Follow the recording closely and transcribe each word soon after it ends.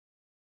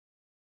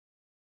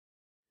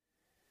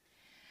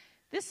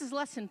This is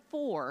lesson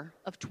 4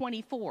 of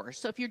 24.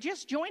 So if you're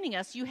just joining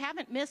us, you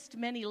haven't missed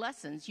many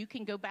lessons. You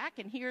can go back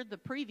and hear the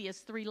previous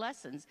 3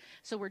 lessons.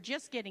 So we're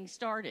just getting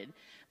started.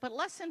 But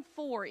lesson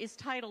 4 is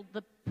titled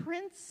The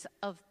Prince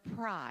of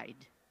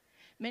Pride.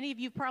 Many of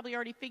you probably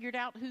already figured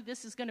out who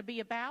this is going to be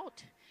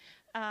about.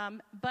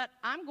 But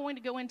I'm going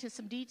to go into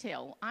some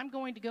detail. I'm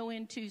going to go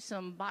into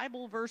some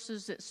Bible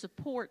verses that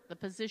support the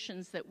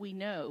positions that we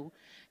know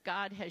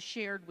God has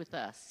shared with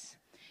us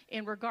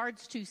in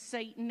regards to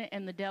Satan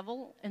and the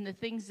devil and the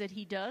things that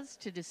he does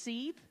to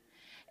deceive,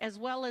 as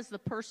well as the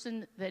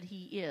person that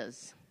he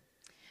is.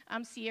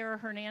 I'm Sierra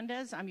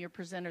Hernandez. I'm your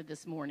presenter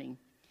this morning.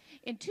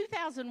 In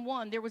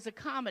 2001, there was a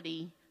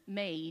comedy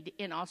made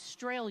in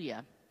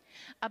Australia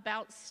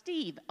about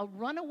Steve, a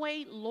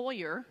runaway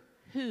lawyer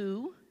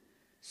who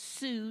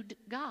sued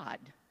God.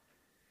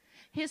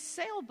 His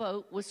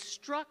sailboat was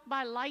struck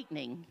by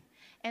lightning,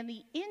 and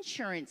the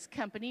insurance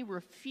company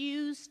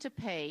refused to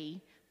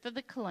pay for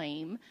the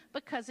claim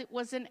because it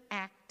was an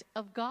act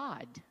of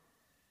God.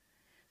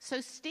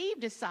 So Steve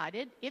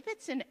decided if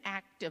it's an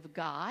act of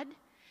God,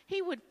 he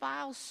would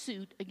file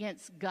suit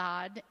against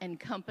God and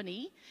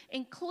company,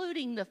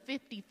 including the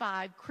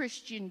 55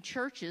 Christian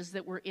churches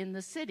that were in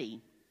the city.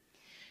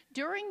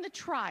 During the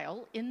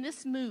trial in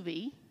this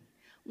movie,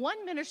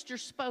 one minister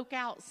spoke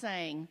out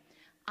saying,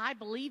 "I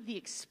believe the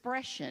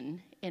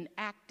expression an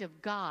act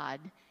of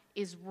God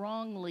is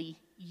wrongly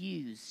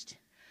used.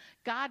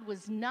 God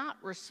was not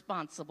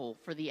responsible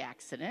for the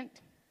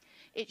accident.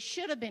 It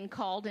should have been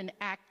called an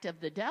act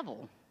of the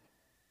devil."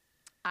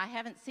 I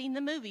haven't seen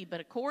the movie, but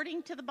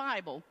according to the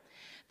Bible,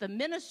 the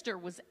minister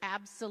was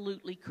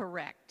absolutely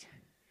correct.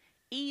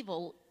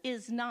 Evil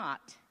is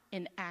not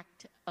an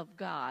act of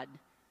God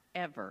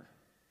ever.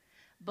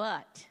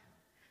 But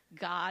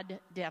God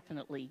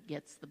definitely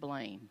gets the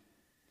blame.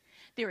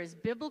 There is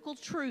biblical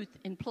truth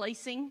in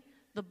placing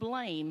the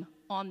blame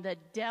on the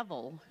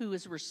devil, who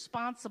is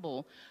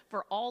responsible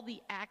for all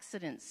the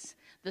accidents,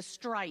 the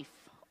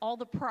strife, all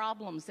the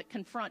problems that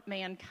confront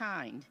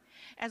mankind.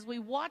 As we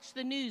watch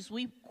the news,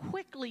 we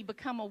quickly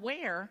become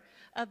aware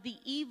of the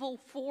evil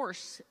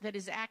force that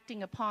is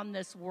acting upon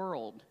this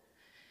world.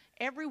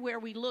 Everywhere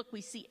we look,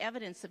 we see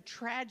evidence of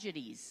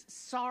tragedies,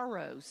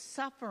 sorrow,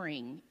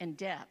 suffering, and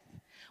death.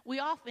 We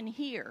often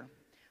hear,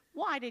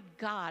 "Why did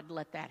God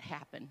let that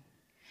happen?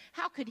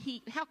 How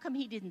come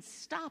he didn't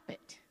stop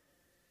it?"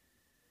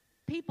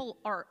 People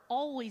are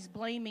always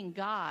blaming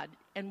God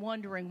and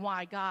wondering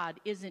why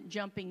God isn't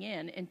jumping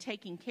in and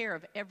taking care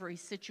of every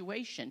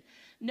situation,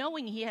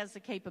 knowing he has the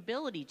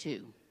capability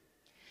to.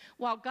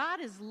 While God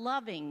is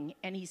loving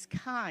and he's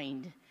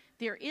kind,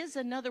 there is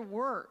another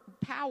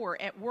power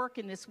at work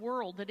in this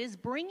world that is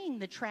bringing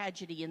the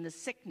tragedy and the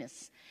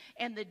sickness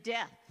and the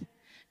death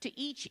to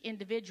each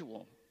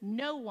individual.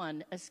 No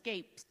one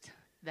escapes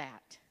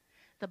that.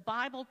 The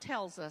Bible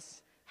tells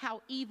us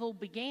how evil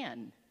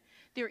began.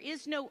 There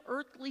is no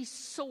earthly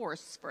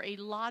source for a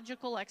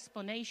logical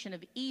explanation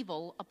of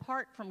evil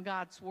apart from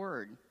God's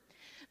word.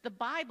 The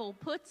Bible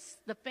puts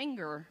the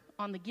finger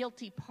on the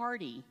guilty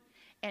party,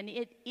 and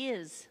it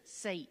is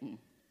Satan.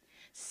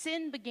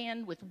 Sin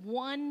began with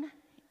one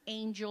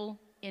angel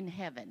in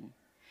heaven.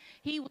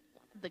 He was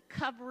the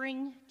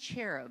covering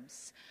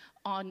cherubs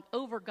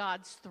over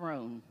God's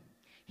throne.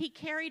 He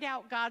carried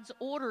out God's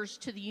orders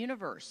to the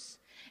universe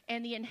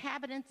and the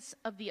inhabitants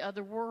of the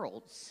other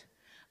worlds.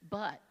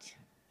 But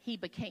he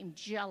became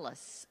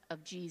jealous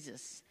of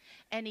Jesus,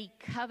 and he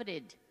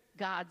coveted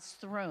God's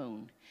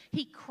throne.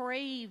 He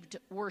craved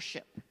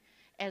worship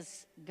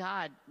as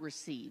God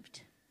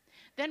received.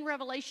 Then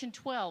Revelation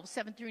 12,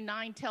 7 through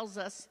 9 tells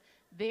us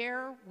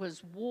there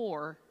was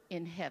war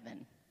in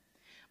heaven.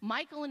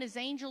 Michael and his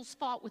angels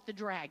fought with the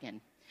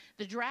dragon.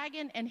 The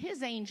dragon and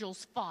his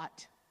angels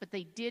fought, but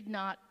they did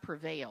not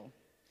prevail.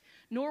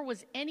 Nor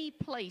was any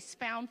place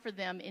found for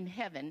them in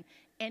heaven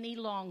any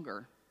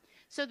longer.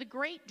 So the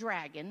great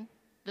dragon,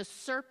 the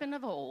serpent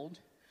of old,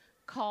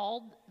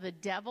 called the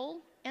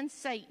devil and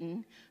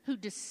Satan, who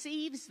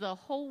deceives the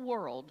whole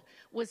world,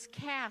 was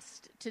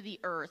cast to the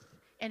earth,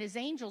 and his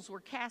angels were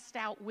cast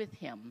out with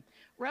him.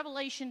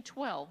 Revelation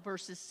 12,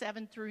 verses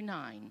 7 through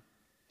 9.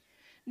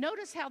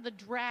 Notice how the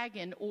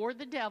dragon, or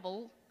the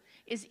devil,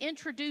 is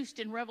introduced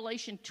in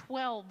Revelation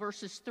 12,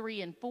 verses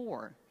 3 and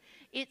 4.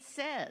 It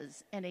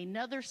says, "And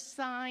another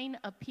sign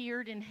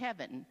appeared in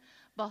heaven.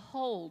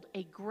 Behold,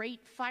 a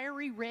great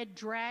fiery red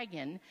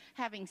dragon,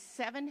 having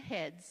 7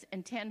 heads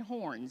and 10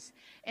 horns,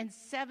 and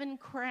 7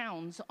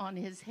 crowns on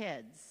his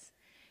heads.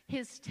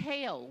 His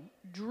tail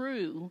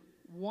drew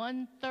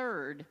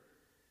 1/3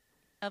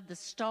 of the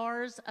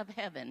stars of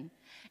heaven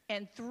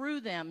and threw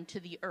them to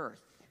the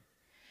earth."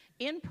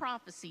 In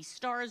prophecy,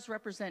 stars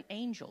represent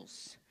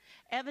angels.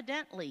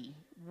 Evidently,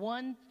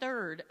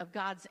 1/3 of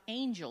God's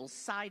angels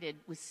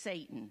sided with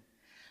Satan.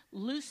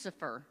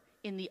 Lucifer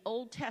in the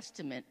Old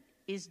Testament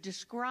is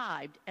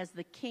described as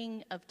the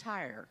king of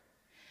Tyre.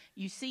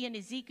 You see in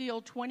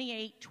Ezekiel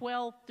 28,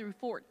 12 through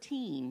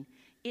 14,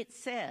 it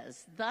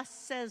says, "Thus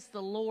says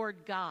the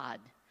Lord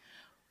God,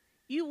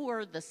 you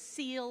were the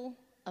seal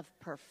of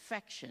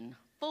perfection,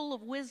 full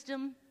of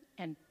wisdom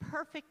and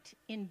perfect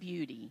in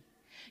beauty.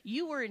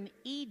 You were in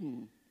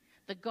Eden,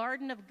 the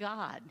garden of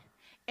God.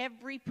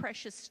 Every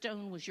precious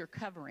stone was your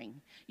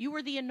covering. You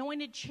were the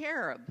anointed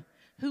cherub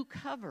who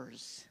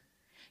covers.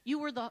 You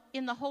were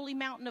in the holy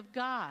mountain of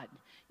God.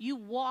 You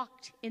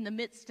walked in the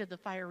midst of the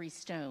fiery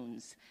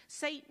stones.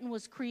 Satan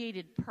was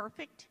created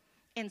perfect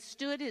and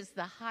stood as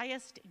the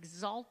highest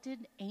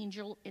exalted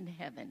angel in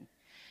heaven.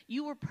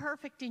 You were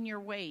perfect in your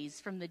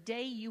ways from the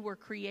day you were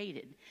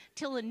created,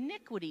 till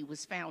iniquity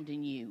was found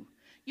in you.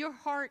 Your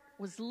heart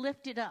was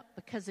lifted up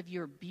because of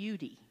your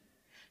beauty.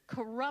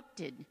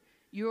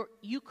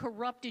 You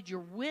corrupted your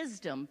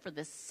wisdom for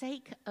the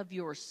sake of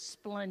your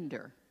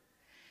splendor.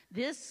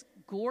 This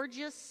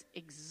gorgeous,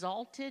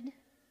 exalted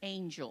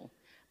angel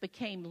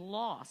became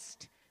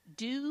lost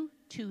due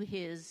to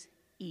his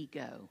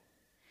ego.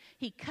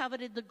 He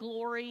coveted the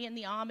glory and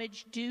the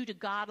homage due to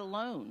God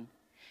alone.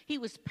 He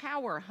was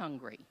power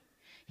hungry.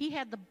 He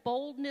had the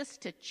boldness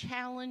to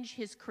challenge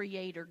his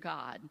creator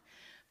God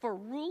for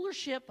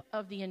rulership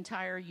of the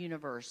entire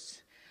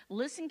universe.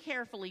 Listen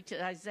carefully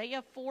to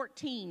Isaiah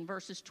 14,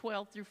 verses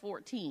 12 through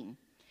 14.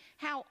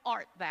 How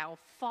art thou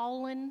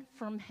fallen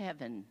from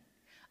heaven,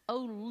 O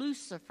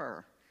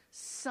Lucifer,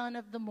 son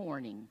of the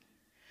morning?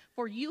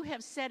 For you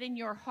have said in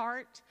your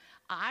heart,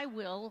 I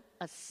will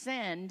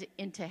ascend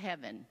into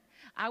heaven.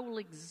 I will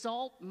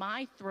exalt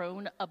my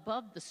throne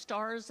above the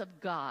stars of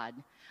God.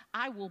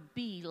 I will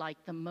be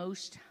like the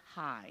Most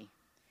High.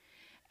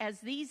 As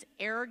these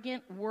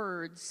arrogant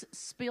words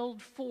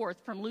spilled forth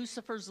from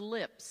Lucifer's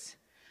lips,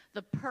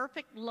 the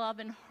perfect love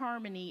and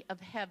harmony of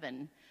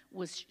heaven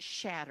was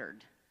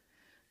shattered.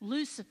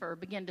 Lucifer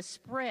began to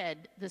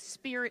spread the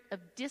spirit of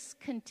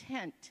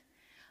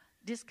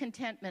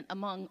discontentment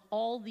among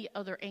all the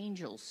other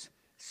angels.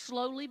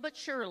 Slowly but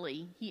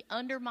surely, he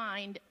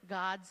undermined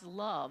God's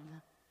love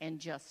and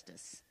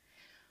justice.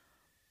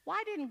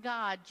 Why didn't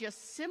God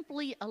just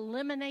simply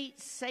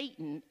eliminate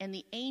Satan and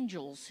the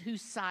angels who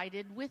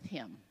sided with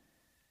him?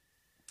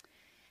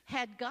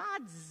 Had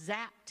God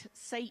zapped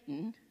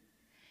Satan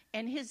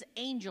and his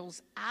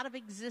angels out of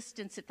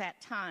existence at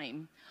that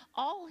time,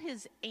 all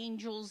his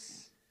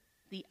angels,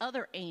 the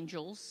other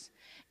angels,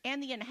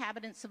 and the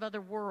inhabitants of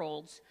other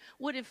worlds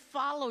would have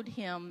followed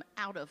him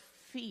out of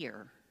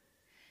fear.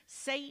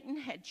 Satan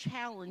had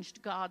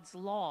challenged God's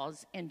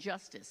laws and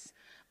justice,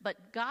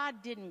 but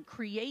God didn't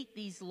create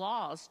these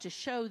laws to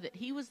show that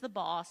he was the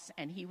boss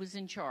and he was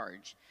in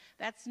charge.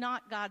 That's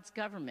not God's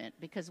government,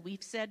 because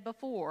we've said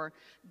before,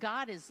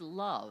 God is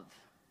love.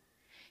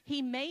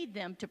 He made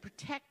them to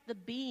protect the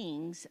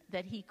beings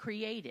that he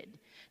created,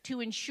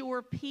 to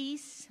ensure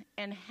peace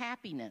and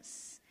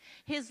happiness.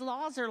 His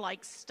laws are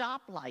like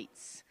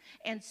stoplights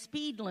and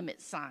speed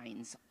limit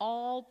signs,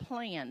 all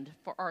planned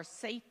for our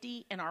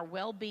safety and our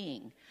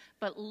well-being.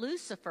 But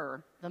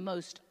Lucifer, the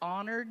most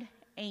honored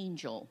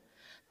angel,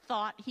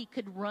 thought he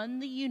could run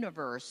the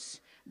universe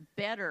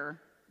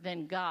better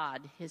than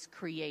God, his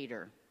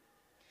creator.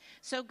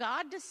 So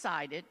God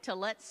decided to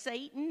let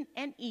Satan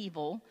and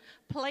evil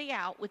play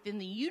out within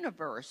the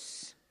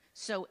universe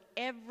so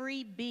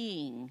every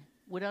being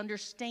would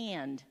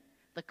understand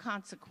the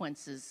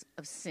consequences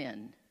of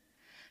sin.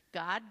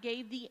 God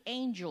gave the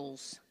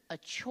angels a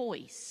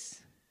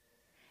choice,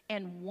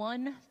 and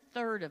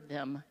 1/3 of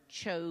them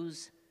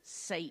chose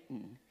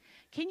Satan.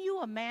 Can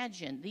you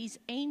imagine? These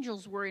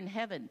angels were in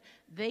heaven.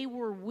 They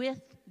were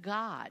with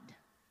God.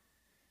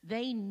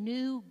 They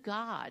knew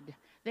God.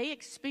 They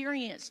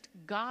experienced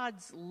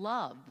God's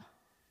love,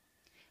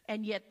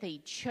 and yet they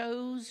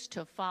chose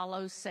to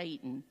follow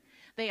Satan.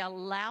 They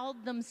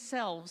allowed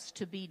themselves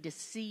to be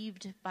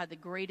deceived by the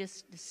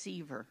greatest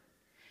deceiver,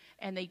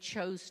 and they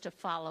chose to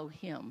follow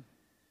him.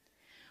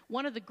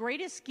 One of the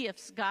greatest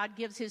gifts God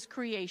gives his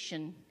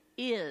creation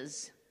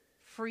is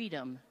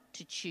freedom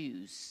to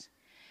choose.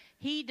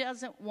 He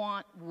doesn't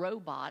want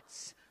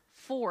robots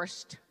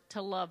forced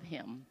to love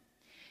him.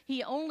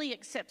 He only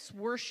accepts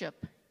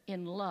worship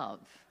in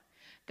love.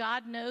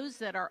 God knows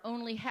that our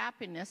only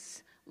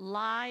happiness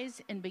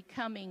lies in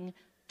becoming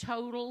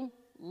total,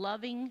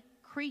 loving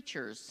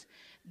creatures,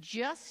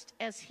 just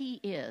as he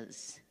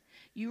is.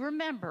 You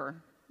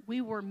remember,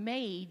 we were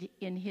made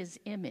in his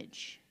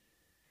image.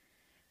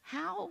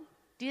 How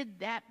did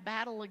that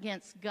battle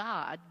against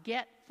God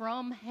get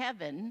from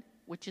heaven,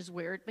 which is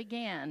where it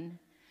began,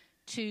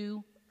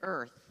 to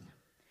earth?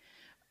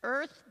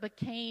 Earth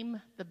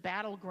became the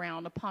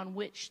battleground upon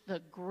which the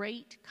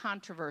great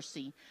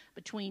controversy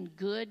between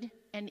good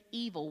and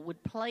evil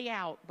would play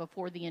out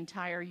before the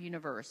entire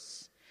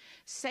universe.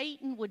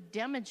 Satan would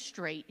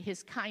demonstrate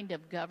his kind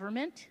of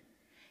government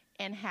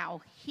and how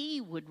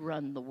he would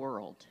run the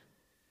world.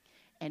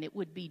 And it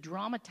would be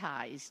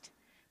dramatized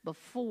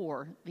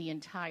before the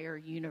entire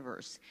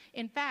universe.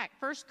 In fact,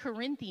 1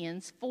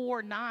 Corinthians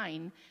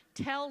 4:9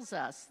 tells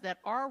us that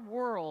our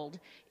world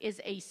is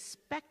a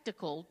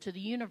spectacle to the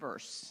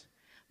universe,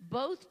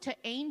 both to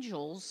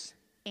angels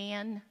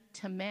and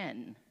to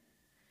men.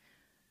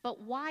 But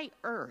why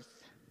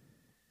Earth?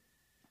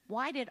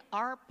 Why did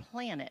our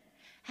planet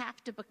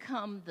have to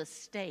become the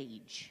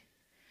stage?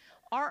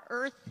 Our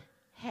Earth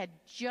had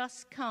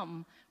just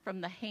come from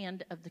the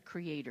hand of the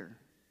Creator.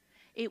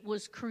 It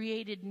was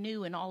created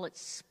new in all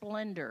its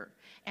splendor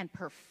and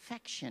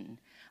perfection,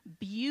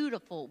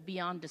 beautiful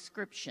beyond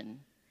description.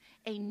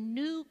 A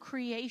new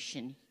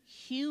creation.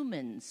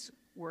 Humans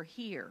were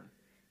here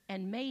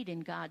and made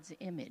in God's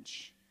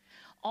image.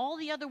 All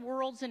the other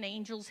worlds and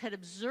angels had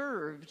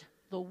observed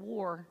the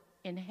war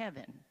in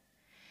heaven.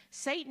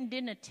 Satan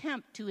didn't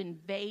attempt to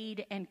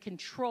invade and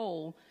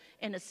control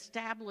an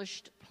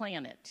established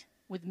planet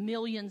with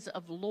millions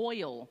of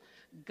loyal,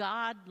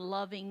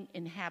 God-loving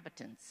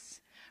inhabitants.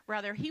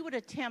 Rather, he would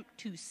attempt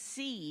to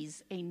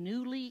seize a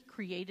newly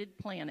created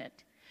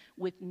planet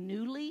with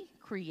newly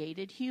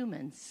created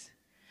humans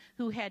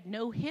who had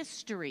no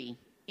history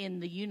in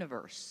the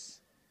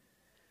universe.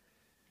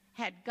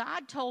 Had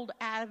God told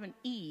Adam and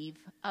Eve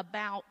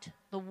about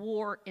the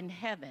war in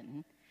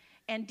heaven,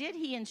 and did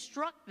he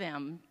instruct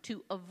them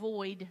to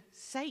avoid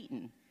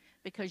Satan?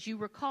 Because you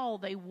recall,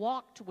 they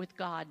walked with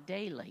God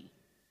daily.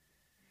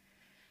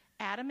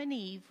 Adam and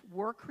Eve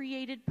were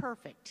created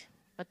perfect,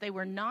 but they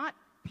were not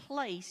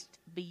placed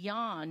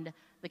beyond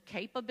the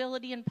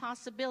capability and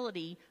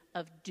possibility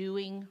of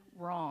doing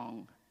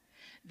wrong.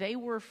 They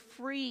were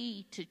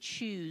free to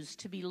choose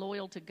to be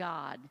loyal to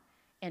God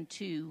and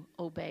to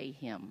obey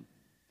him.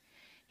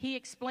 He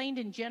explained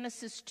in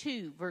Genesis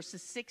 2,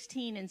 verses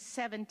 16 and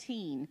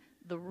 17,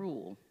 the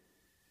rule.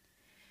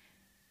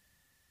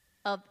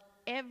 Of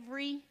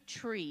every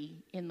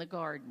tree in the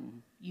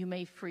garden you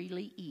may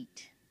freely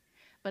eat,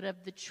 but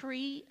of the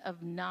tree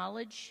of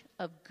knowledge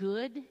of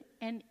good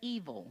and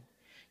evil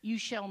you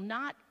shall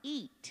not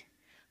eat,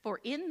 for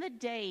in the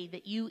day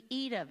that you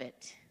eat of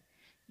it,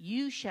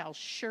 you shall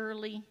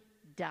surely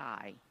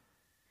die.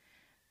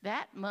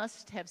 That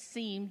must have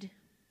seemed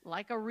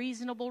like a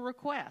reasonable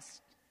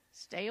request.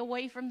 Stay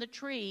away from the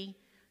tree,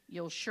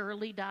 you'll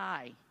surely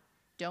die.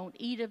 Don't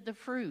eat of the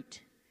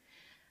fruit.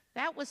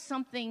 That was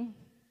something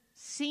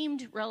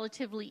seemed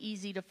relatively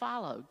easy to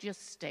follow.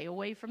 Just stay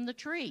away from the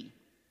tree.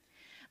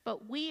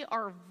 But we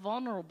are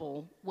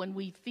vulnerable when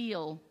we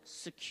feel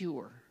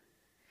secure.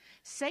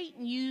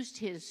 Satan used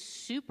his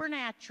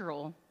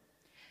supernatural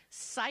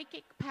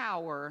psychic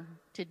power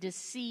to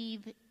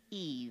deceive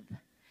Eve.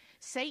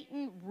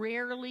 Satan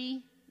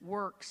rarely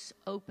works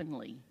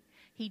openly.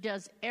 He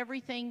does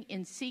everything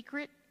in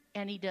secret,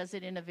 and he does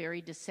it in a very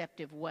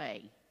deceptive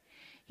way.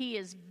 He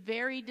is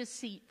very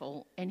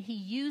deceitful, and he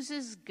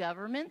uses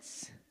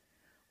governments,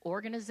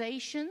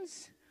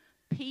 organizations,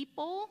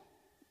 people,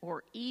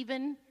 or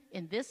even,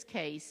 in this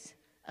case,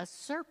 a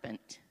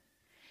serpent.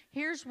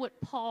 Here's what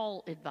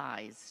Paul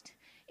advised.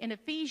 In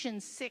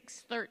Ephesians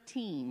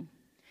 6:13,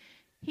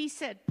 he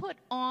said, "Put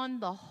on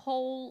the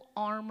whole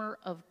armor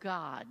of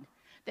God,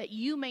 that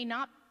you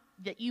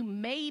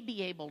may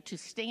be able to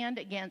stand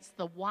against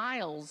the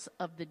wiles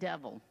of the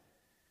devil.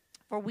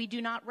 For we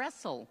do not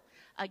wrestle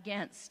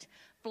against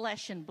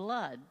flesh and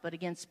blood, but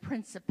against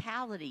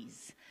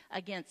principalities,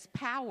 against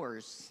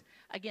powers,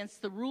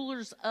 against the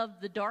rulers of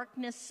the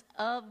darkness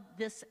of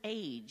this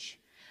age,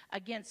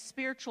 against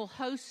spiritual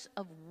hosts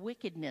of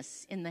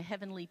wickedness in the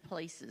heavenly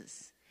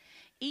places."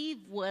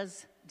 Eve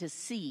was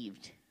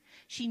deceived.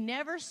 She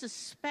never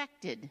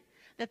suspected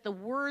that the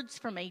words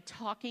from a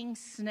talking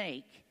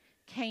snake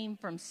came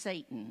from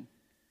Satan.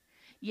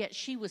 Yet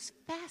she was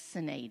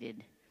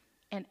fascinated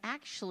and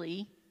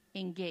actually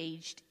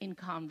engaged in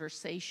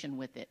conversation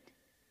with it.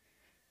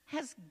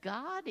 Has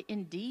God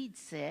indeed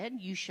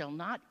said, "You shall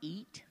not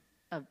eat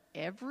of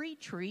every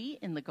tree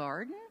in the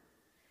garden"?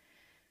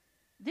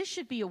 This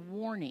should be a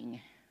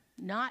warning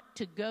not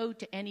to go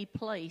to any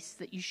place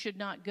that you should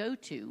not go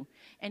to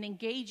and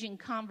engage in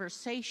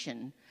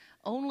conversation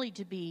only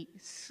to be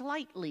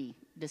slightly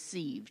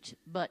deceived,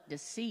 but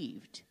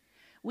deceived.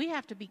 We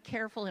have to be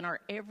careful in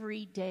our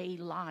everyday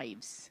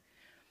lives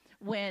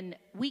when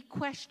we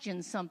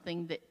question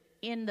something that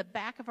in the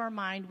back of our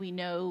mind we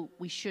know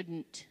we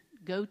shouldn't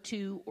go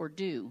to or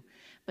do.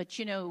 But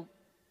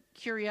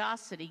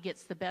curiosity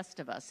gets the best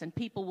of us, and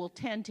people will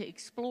tend to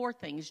explore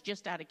things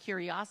just out of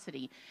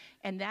curiosity.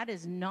 And that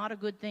is not a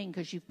good thing,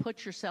 because you've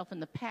put yourself in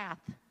the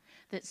path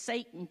that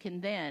Satan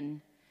can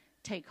then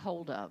take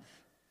hold of.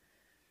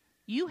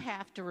 You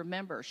have to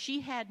remember,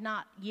 she had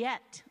not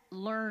yet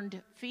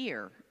learned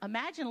fear.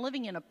 Imagine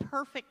living in a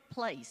perfect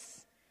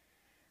place.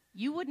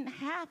 You wouldn't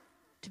have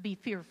to be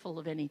fearful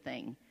of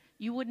anything.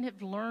 You wouldn't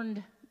have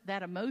learned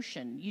that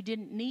emotion. You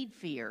didn't need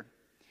fear.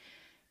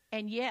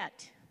 And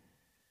yet,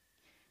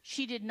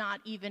 she did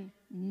not even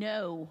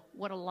know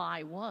what a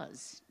lie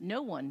was.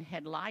 No one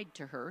had lied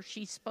to her.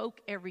 She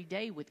spoke every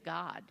day with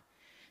God.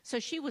 So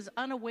she was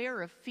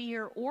unaware of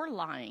fear or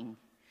lying.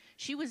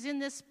 She was in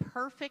this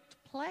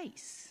perfect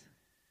place.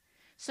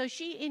 So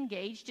she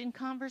engaged in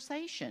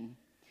conversation.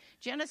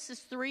 Genesis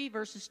 3,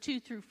 verses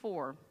 2 through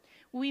 4.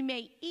 "We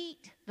may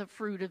eat the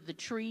fruit of the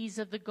trees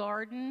of the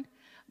garden,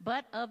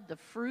 but of the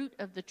fruit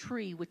of the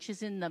tree which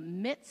is in the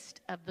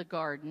midst of the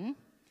garden,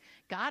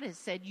 God has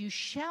said, you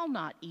shall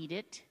not eat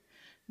it,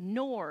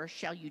 nor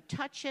shall you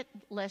touch it,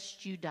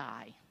 lest you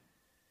die."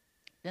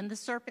 Then the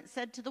serpent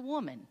said to the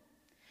woman,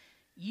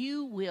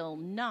 you will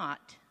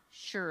not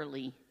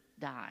surely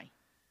die.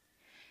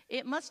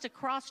 It must have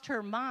crossed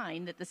her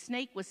mind that the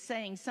snake was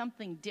saying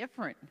something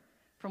different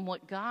from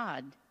what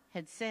God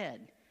had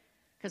said,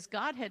 because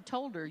God had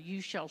told her,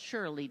 you shall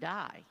surely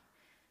die.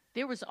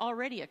 There was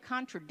already a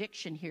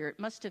contradiction here. It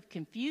must have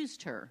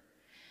confused her.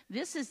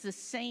 This is the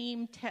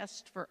same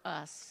test for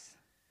us.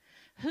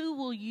 Who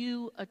will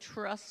you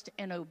trust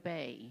and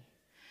obey?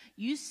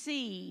 You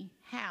see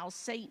how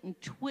Satan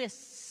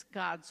twists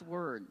God's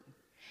word.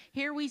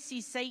 Here we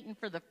see Satan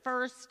for the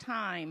first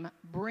time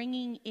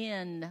bringing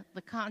in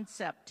the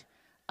concept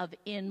of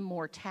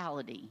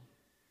immortality.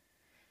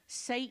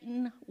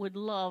 Satan would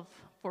love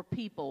for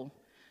people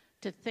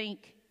to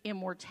think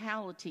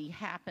immortality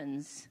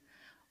happens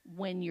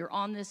when you're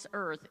on this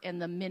earth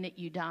and the minute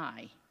you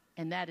die.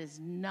 And that is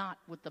not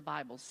what the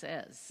Bible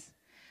says.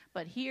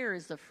 But here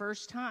is the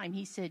first time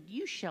he said,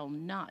 you shall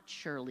not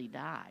surely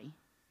die.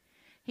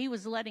 He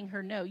was letting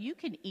her know, you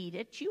can eat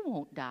it, you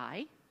won't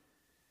die.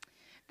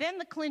 Then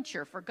the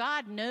clincher, for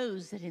God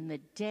knows that in the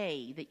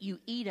day that you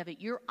eat of it,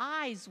 your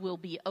eyes will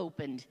be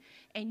opened,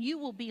 and you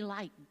will be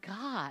like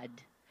God,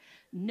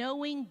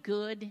 knowing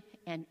good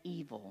and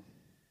evil.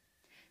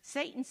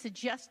 Satan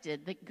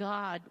suggested that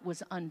God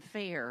was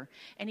unfair,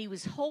 and he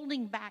was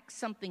holding back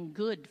something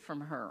good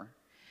from her.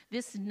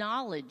 This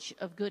knowledge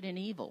of good and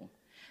evil,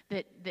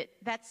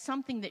 that's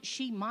something that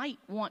she might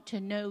want to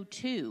know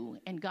too,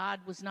 and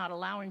God was not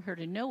allowing her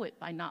to know it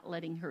by not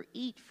letting her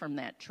eat from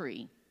that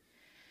tree.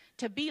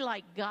 To be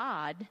like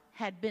God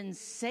had been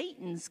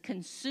Satan's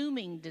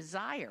consuming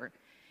desire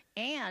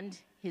and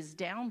his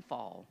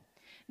downfall.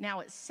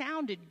 Now, it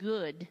sounded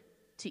good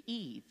to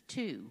Eve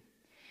too.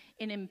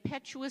 In an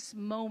impetuous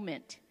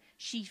moment,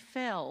 she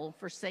fell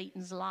for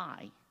Satan's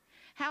lie.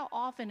 How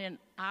often in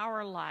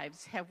our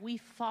lives have we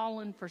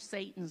fallen for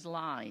Satan's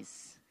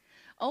lies,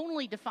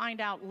 only to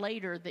find out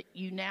later that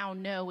you now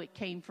know it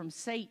came from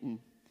Satan?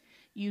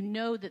 You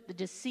know that the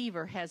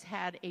deceiver has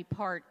had a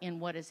part in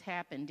what has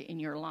happened in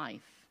your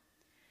life.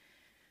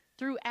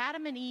 Through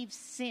Adam and Eve's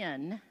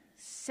sin,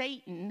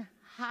 Satan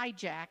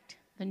hijacked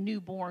the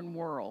newborn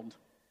world.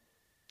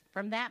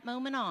 From that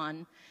moment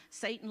on,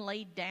 Satan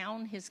laid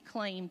down his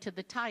claim to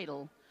the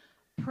title,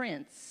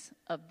 Prince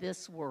of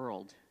this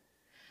world,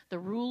 the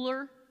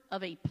ruler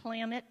of a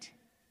planet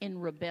in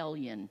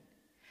rebellion.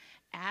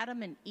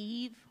 Adam and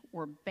Eve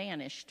were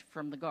banished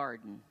from the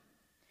garden.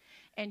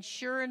 And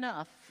sure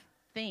enough,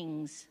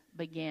 things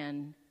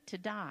began to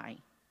die.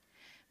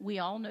 We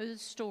all know the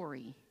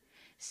story.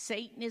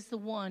 Satan is the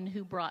one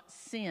who brought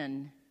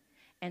sin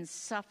and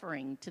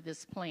suffering to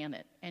this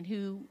planet, and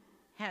who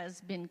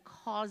has been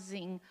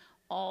causing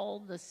all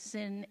the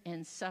sin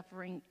and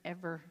suffering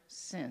ever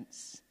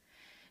since.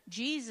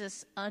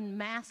 Jesus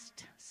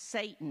unmasked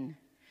Satan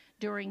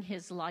during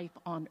his life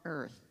on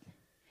earth.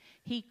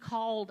 He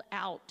called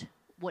out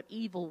what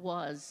evil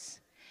was.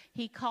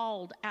 He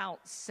called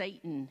out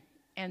Satan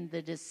and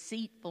the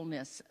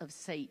deceitfulness of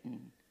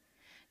Satan.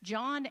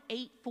 John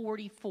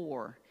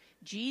 8:44,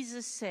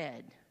 Jesus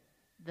said,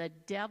 the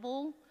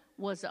devil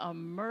was a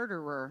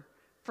murderer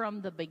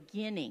from the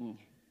beginning,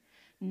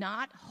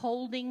 not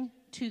holding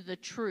to the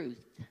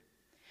truth.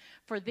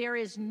 For there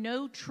is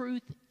no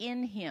truth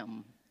in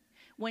him.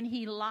 When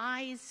he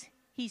lies,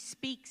 he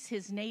speaks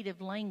his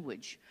native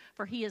language,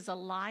 for he is a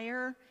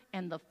liar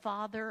and the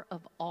father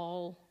of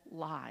all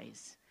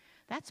lies.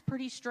 That's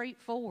pretty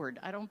straightforward.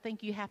 I don't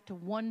think you have to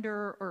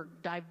wonder or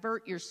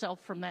divert yourself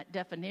from that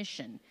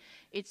definition.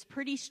 It's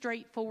pretty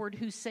straightforward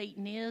who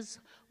Satan is,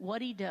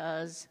 what he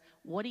does,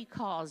 what he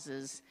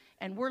causes,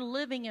 and we're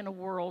living in a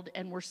world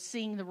and we're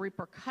seeing the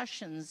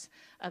repercussions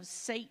of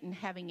Satan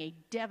having a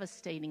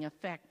devastating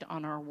effect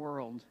on our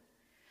world.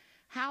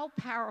 How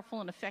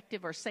powerful and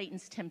effective are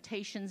Satan's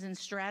temptations and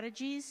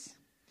strategies?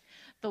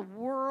 The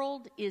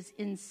world is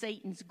in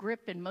Satan's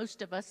grip, and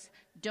most of us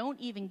don't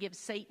even give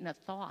Satan a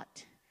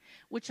thought,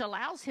 which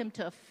allows him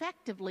to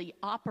effectively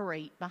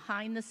operate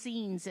behind the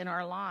scenes in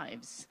our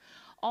lives.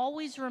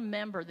 Always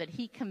remember that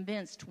he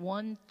convinced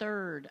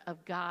 1/3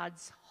 of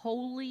God's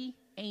holy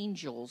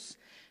angels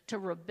to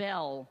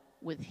rebel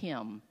with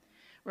him.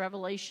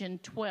 Revelation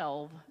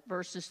 12,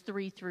 verses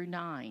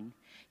 3-9.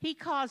 He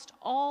caused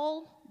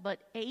all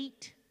but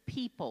 8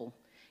 people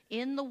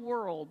in the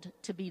world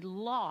to be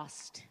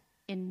lost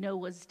in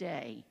Noah's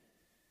day.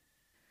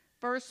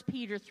 1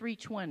 Peter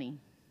 3:20.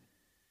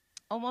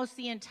 Almost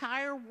the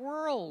entire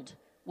world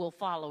will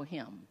follow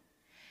him.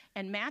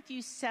 And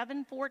Matthew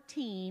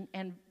 7:14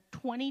 and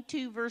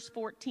 22 verse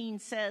 14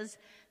 says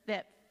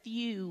that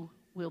few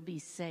will be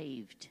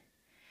saved.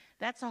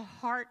 That's a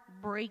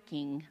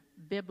heartbreaking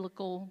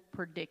biblical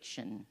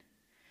prediction.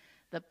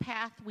 The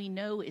path we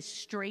know is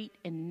straight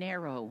and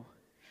narrow,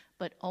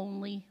 but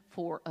only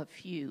for a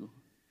few.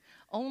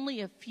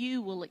 Only a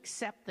few will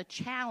accept the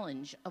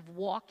challenge of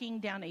walking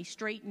down a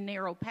straight and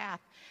narrow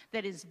path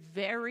that is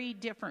very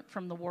different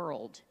from the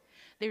world.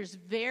 There's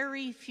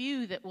very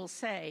few that will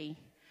say,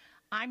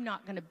 I'm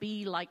not going to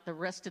be like the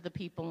rest of the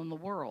people in the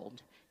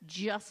world,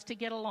 just to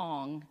get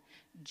along,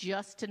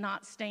 just to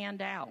not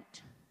stand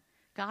out.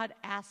 God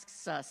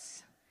asks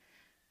us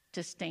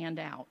to stand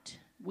out.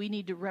 We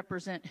need to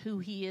represent who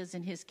he is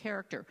and his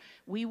character.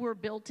 We were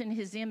built in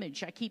his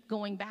image. I keep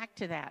going back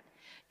to that.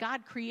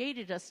 God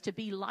created us to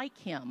be like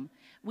him.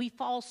 We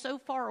fall so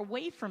far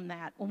away from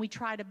that when we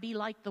try to be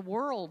like the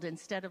world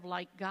instead of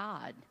like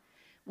God.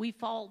 We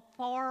fall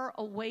far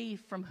away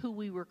from who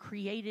we were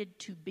created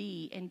to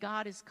be, and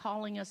God is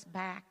calling us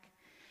back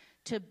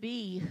to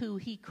be who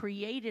he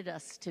created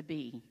us to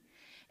be.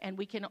 And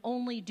we can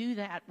only do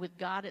that with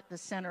God at the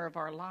center of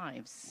our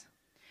lives.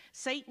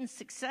 Satan's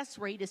success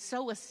rate is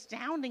so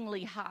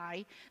astoundingly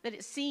high that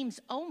it seems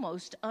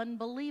almost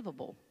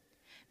unbelievable.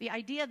 The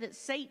idea that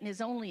Satan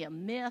is only a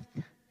myth,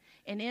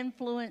 an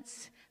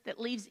influence that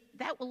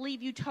will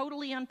leave you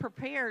totally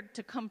unprepared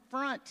to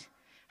confront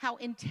how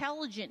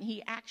intelligent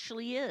he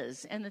actually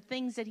is and the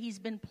things that he's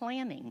been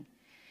planning.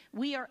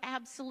 We are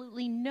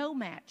absolutely no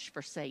match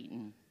for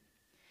Satan.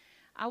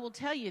 I will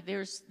tell you,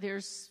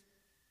 there's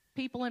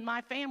people in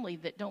my family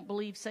that don't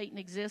believe Satan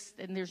exists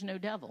and there's no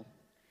devil.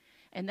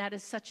 And that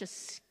is such a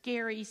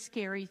scary,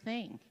 scary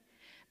thing.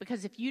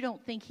 Because if you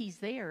don't think he's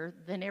there,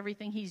 then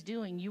everything he's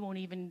doing, you won't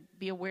even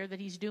be aware that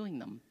he's doing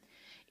them.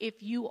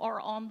 If you are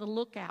on the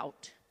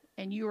lookout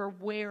and you're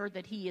aware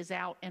that he is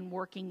out and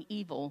working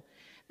evil,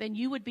 then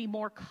you would be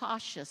more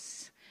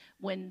cautious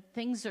when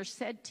things are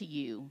said to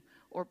you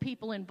or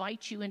people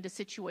invite you into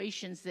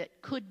situations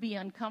that could be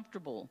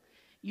uncomfortable.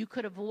 You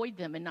could avoid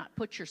them and not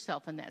put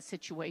yourself in that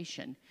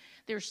situation.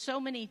 There's so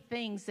many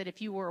things that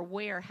if you were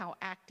aware how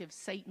active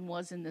Satan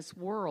was in this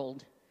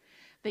world,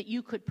 that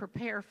you could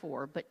prepare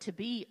for. But to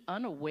be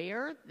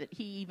unaware that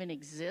he even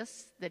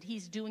exists, that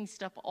he's doing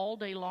stuff all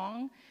day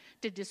long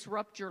to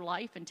disrupt your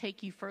life and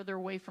take you further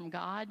away from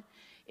God,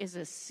 is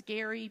a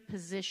scary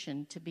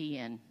position to be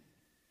in.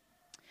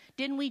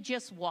 Didn't we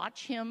just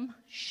watch him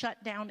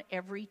shut down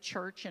every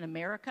church in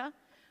America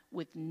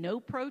with no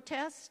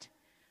protest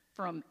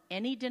from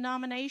any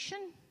denomination?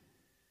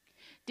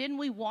 Didn't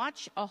we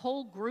watch a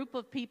whole group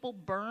of people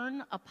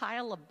burn a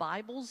pile of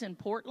Bibles in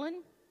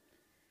Portland?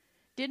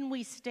 Didn't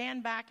we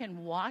stand back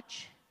and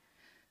watch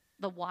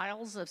the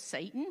wiles of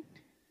Satan?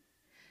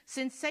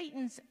 Since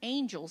Satan's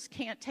angels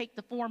can't take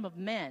the form of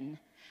men,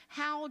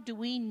 how do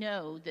we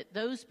know that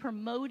those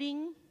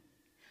promoting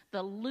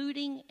the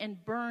looting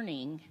and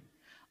burning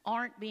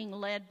aren't being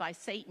led by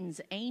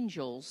Satan's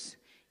angels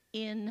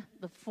in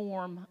the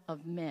form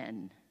of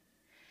men?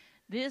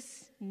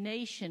 This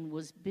nation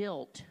was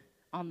built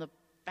on the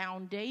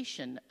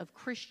foundation of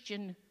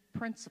Christian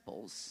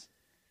principles.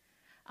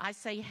 I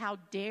say, how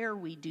dare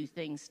we do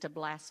things to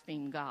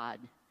blaspheme God?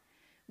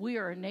 We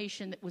are a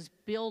nation that was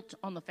built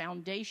on the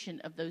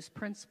foundation of those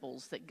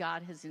principles that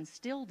God has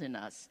instilled in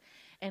us.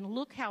 And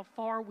look how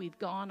far we've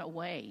gone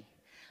away.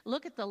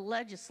 Look at the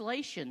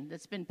legislation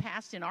that's been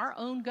passed in our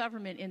own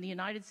government in the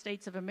United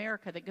States of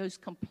America that goes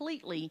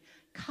completely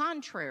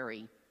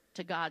contrary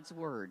to God's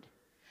word.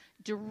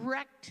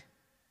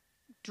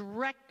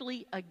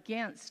 Directly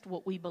against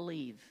what we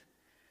believe.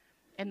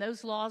 And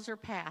those laws are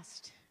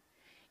passed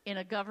in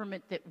a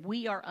government that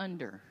we are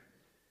under.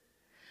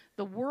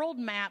 The world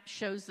map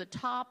shows the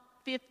top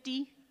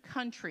 50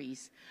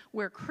 countries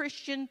where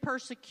Christian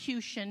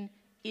persecution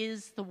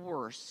is the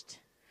worst.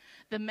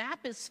 The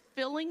map is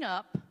filling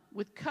up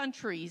with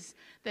countries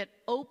that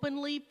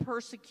openly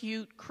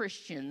persecute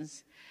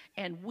Christians,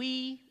 and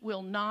we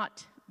will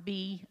not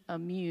be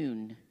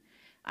immune.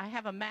 I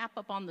have a map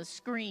up on the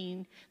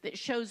screen that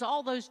shows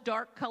all those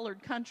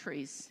dark-colored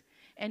countries.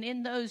 And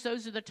in those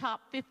are the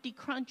top 50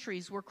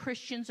 countries where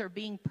Christians are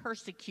being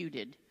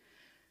persecuted.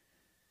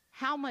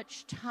 How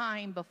much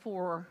time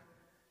before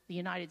the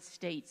United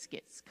States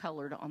gets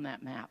colored on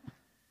that map?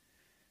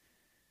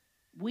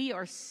 We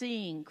are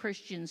seeing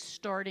Christians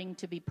starting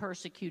to be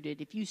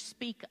persecuted. If you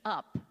speak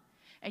up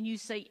and you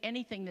say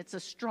anything that's a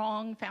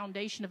strong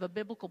foundation of a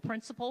biblical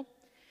principle,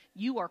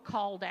 you are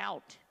called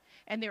out.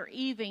 And they're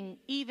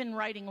even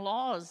writing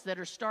laws that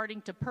are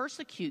starting to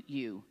persecute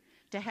you,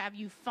 to have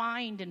you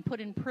fined and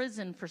put in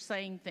prison for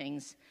saying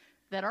things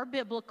that are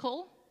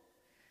biblical.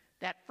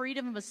 That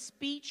freedom of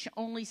speech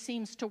only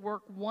seems to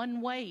work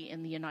one way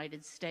in the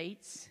United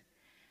States,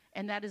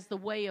 and that is the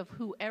way of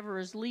whoever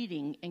is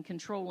leading and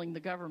controlling the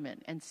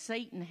government. And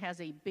Satan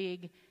has a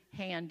big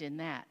hand in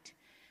that.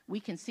 We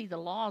can see the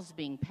laws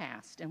being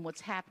passed and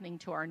what's happening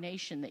to our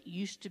nation that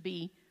used to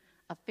be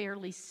a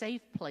fairly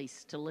safe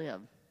place to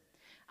live.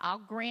 I'll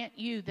grant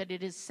you that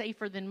it is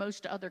safer than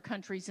most other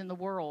countries in the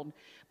world,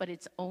 but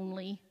it's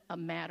only a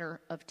matter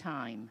of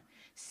time.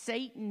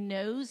 Satan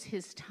knows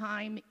his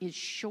time is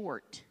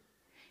short.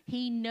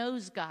 He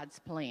knows God's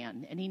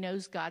plan, and he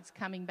knows God's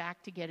coming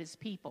back to get his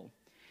people.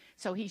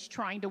 So he's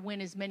trying to win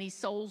as many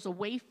souls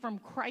away from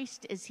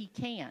Christ as he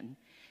can.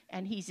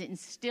 And he's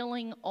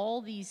instilling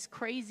all these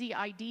crazy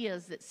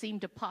ideas that seem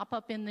to pop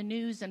up in the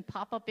news and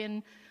pop up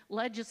in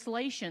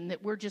legislation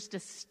that we're just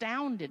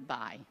astounded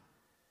by.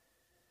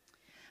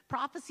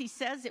 Prophecy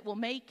says it will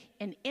make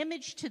an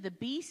image to the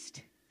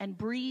beast and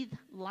breathe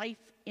life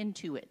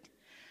into it.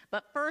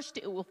 But first,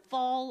 it will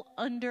fall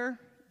under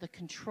the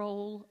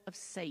control of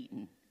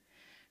Satan.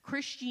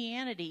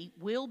 Christianity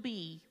will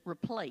be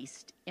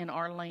replaced in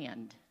our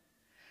land.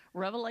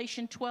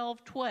 Revelation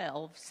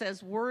 12:12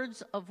 says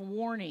words of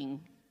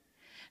warning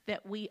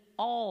that we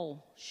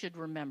all should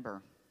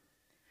remember.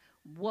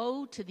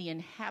 Woe to the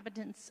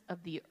inhabitants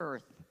of the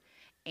earth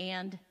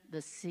and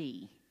the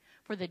sea,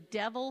 for the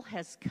devil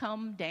has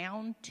come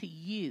down to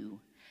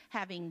you,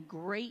 having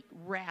great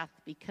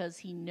wrath because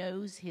he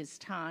knows his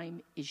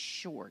time is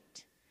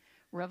short.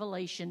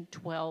 Revelation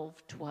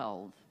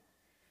 12:12.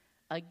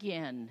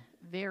 Again,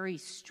 very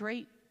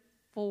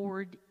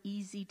straightforward,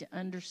 easy to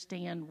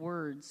understand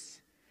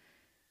words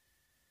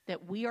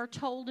that we are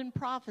told in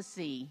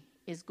prophecy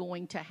is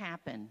going to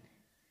happen.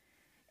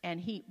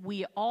 And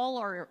we all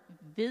are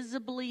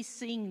visibly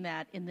seeing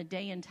that in the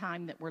day and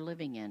time that we're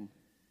living in.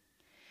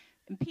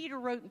 And Peter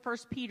wrote in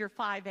 1 Peter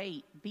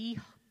 5:8, be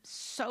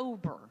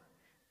sober,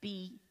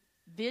 be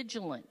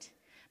vigilant,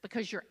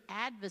 because your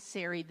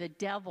adversary, the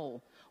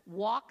devil,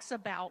 walks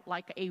about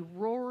like a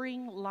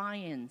roaring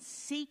lion,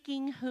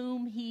 seeking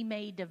whom he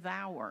may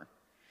devour.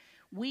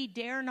 We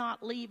dare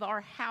not leave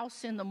our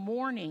house in the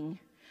morning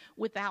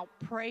without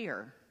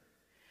prayer.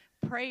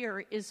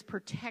 Prayer is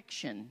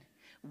protection.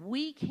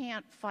 We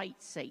can't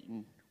fight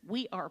Satan.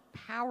 We are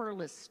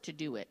powerless to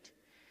do it,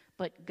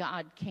 but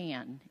God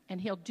can,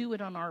 and he'll do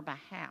it on our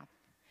behalf.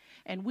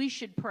 And we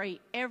should pray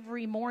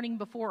every morning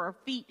before our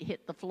feet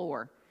hit the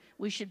floor.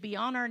 We should be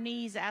on our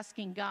knees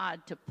asking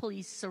God to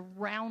please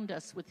surround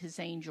us with his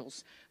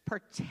angels,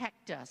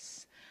 protect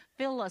us,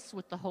 fill us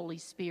with the Holy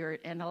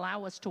Spirit, and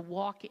allow us to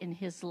walk in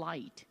his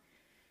light.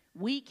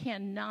 We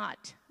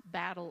cannot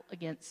battle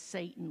against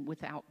Satan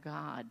without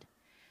God.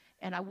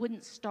 And I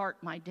wouldn't start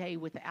my day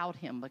without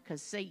him,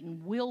 because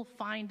Satan will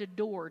find a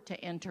door to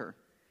enter.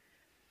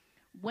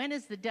 When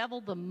is the devil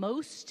the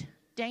most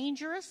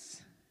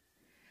dangerous?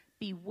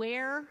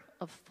 Beware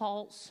of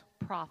false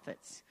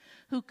prophets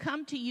who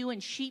come to you in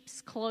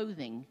sheep's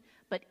clothing,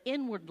 but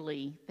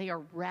inwardly they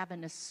are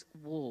ravenous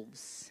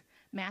wolves.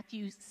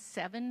 Matthew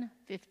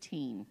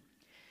 7:15.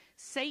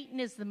 Satan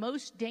is the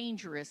most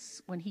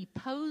dangerous when he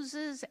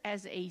poses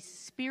as a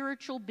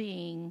spiritual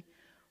being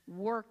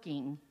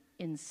working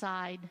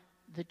inside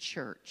the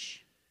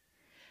church.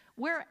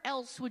 Where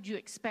else would you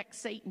expect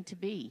Satan to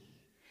be?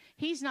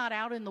 He's not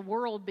out in the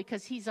world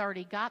because he's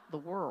already got the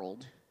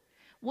world.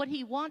 What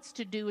he wants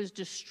to do is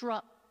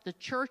disrupt the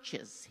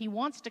churches. He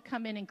wants to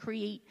come in and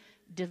create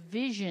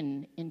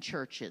division in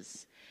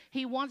churches.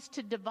 He wants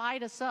to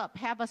divide us up,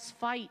 have us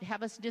fight,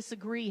 have us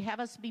disagree, have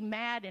us be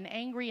mad and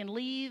angry and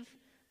leave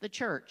the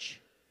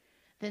church.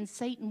 Then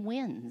Satan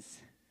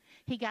wins.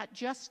 He got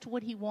just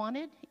what he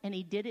wanted, and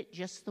he did it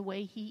just the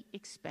way he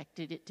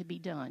expected it to be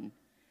done.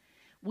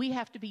 We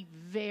have to be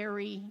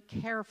very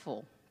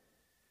careful.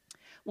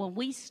 When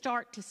we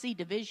start to see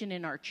division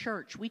in our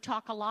church, we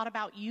talk a lot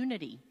about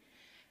unity.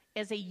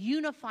 As a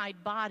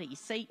unified body,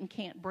 Satan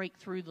can't break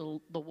through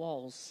the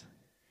walls.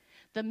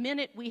 The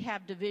minute we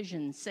have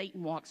division,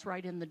 Satan walks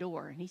right in the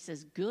door, and he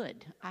says,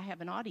 good, I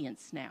have an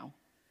audience now.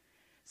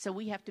 So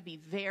we have to be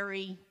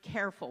very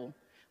careful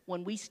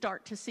when we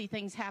start to see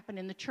things happen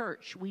in the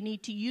church. We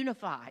need to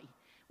unify.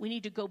 We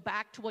need to go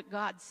back to what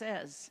God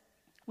says.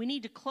 We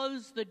need to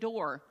close the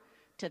door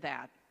to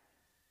that.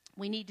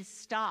 We need to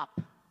stop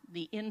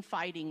the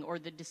infighting or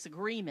the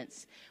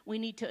disagreements. We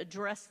need to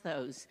address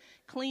those,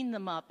 clean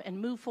them up, and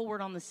move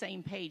forward on the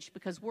same page,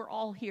 because we're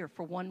all here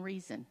for one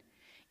reason.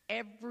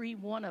 Every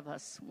one of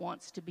us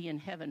wants to be in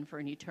heaven for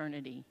an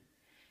eternity,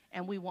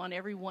 and we want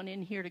everyone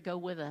in here to go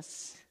with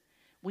us.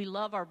 We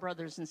love our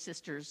brothers and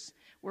sisters.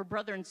 We're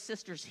brothers and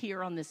sisters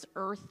here on this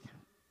earth,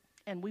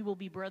 and we will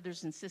be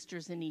brothers and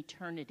sisters in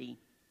eternity.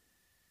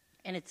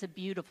 And it's a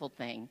beautiful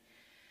thing.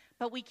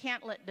 But we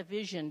can't let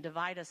division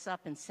divide us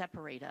up and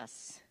separate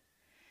us.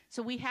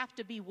 So we have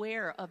to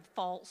beware of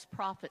false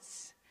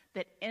prophets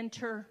that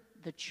enter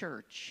the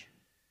church.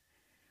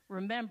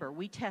 Remember,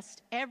 we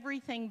test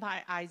everything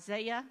by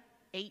Isaiah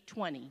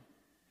 8:20.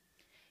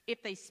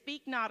 If they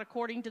speak not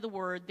according to the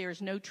word, there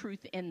is no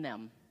truth in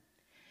them.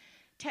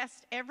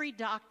 Test every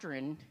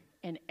doctrine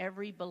and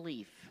every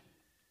belief.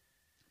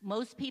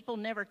 Most people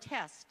never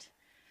test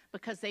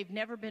because they've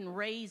never been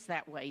raised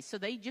that way, so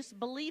they just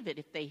believe it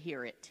if they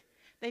hear it.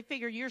 They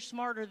figure, you're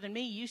smarter than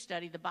me, you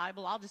study the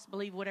Bible, I'll just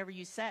believe whatever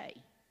you say.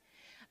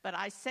 But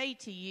I say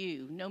to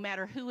you, no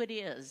matter who it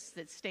is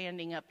that's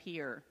standing up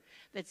here,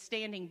 that's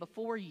standing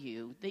before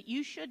you, that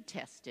you should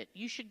test it.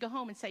 You should go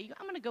home and say,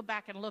 I'm going to go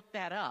back and look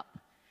that up.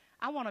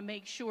 I want to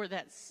make sure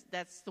that's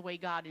the way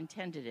God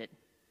intended it.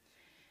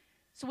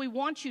 So we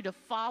want you to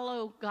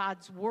follow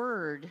God's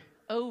word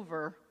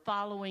over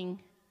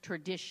following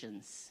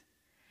traditions.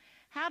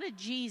 How did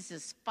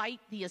Jesus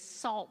fight the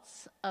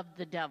assaults of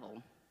the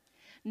devil?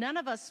 None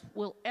of us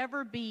will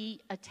ever be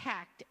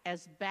attacked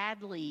as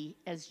badly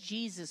as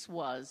Jesus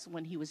was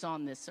when he was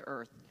on this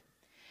earth.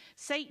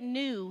 Satan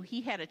knew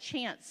he had a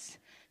chance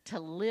to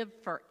live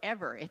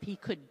forever if he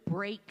could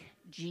break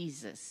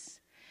Jesus.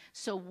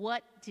 So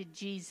what did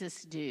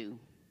Jesus do?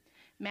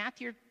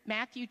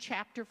 Matthew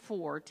chapter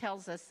 4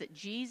 tells us that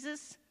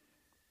Jesus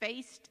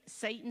faced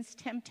Satan's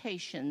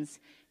temptations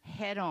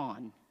head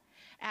on.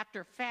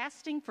 After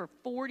fasting for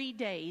 40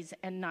 days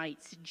and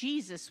nights,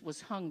 Jesus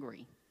was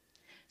hungry.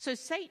 So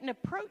Satan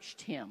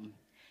approached him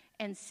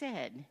and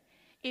said,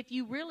 "If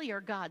you really are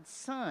God's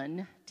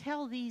son,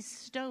 tell these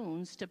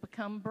stones to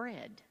become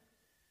bread."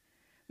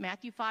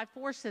 Matthew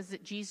 5:4 says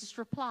that Jesus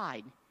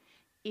replied,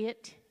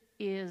 "It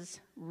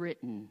is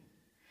written,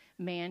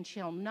 man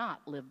shall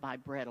not live by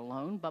bread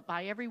alone, but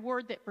by every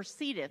word that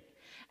proceedeth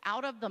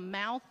out of the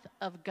mouth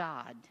of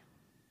God.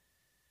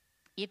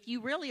 If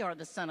you really are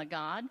the Son of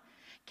God,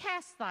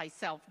 cast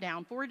thyself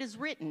down, for it is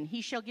written,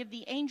 he shall give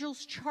the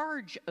angels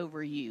charge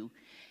over you,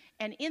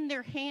 and in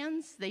their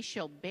hands they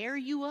shall bear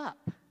you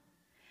up,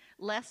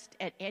 lest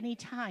at any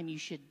time you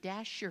should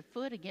dash your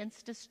foot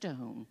against a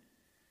stone."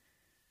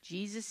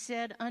 Jesus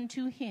said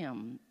unto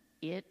him,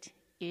 "It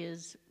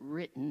is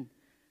written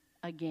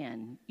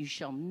again, you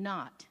shall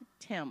not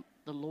tempt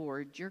the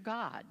Lord your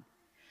God."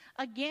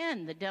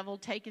 Again, the devil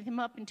taketh him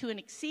up into an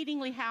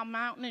exceedingly high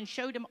mountain and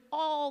showed him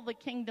all the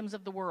kingdoms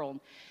of the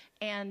world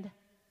and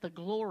the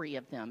glory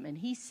of them. And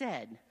he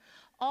said,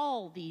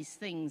 "All these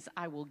things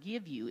I will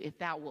give you if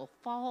thou wilt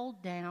fall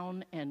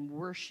down and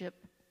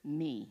worship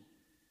me."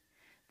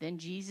 Then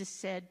Jesus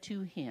said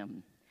to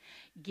him,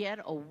 "Get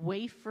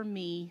away from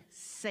me,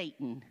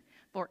 Satan,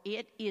 for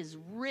it is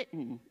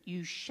written,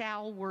 you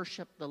shall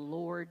worship the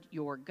Lord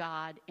your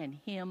God, and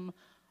him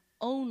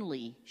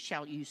only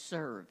shall you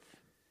serve."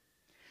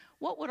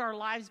 What would our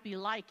lives be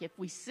like if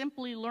we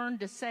simply learned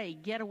to say,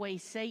 "Get away,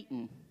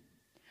 Satan"?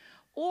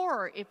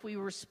 Or if we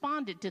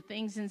responded to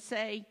things and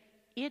say,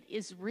 "It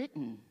is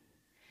written"?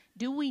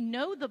 Do we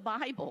know the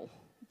Bible?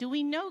 Do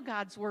we know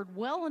God's word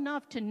well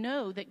enough to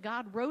know that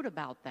God wrote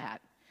about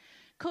that?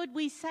 Could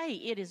we say,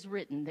 "It is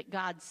written that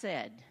God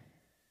said,"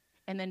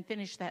 and then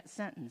finish that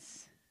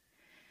sentence?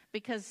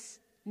 Because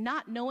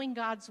not knowing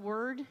God's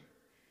word,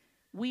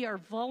 we are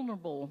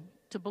vulnerable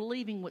to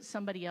believing what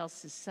somebody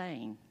else is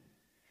saying.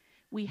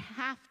 We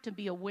have to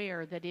be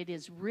aware that it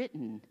is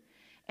written,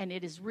 and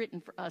it is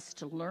written for us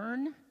to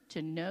learn,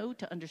 to know,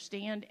 to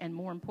understand, and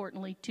more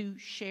importantly, to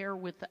share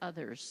with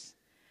others.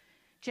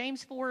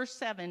 James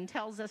 4:7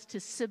 tells us to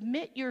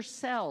submit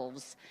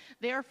yourselves,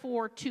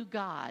 therefore, to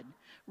God.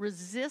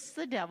 Resist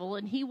the devil,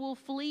 and he will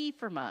flee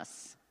from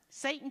us.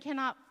 Satan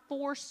cannot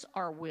force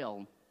our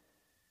will.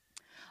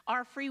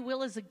 Our free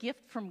will is a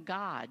gift from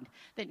God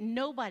that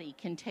nobody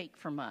can take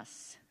from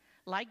us.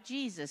 Like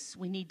Jesus,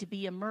 we need to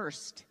be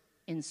immersed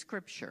in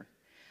Scripture.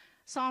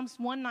 Psalms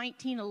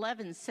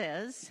 119:11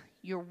 says,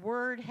 "Your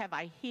word have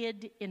I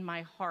hid in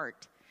my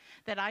heart,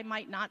 that I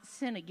might not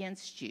sin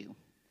against you."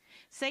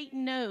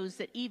 Satan knows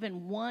that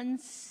even one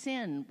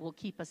sin will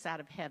keep us out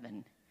of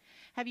heaven.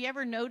 Have you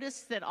ever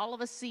noticed that all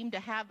of us seem to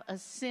have a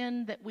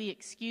sin that we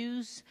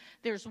excuse?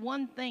 There's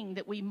one thing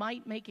that we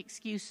might make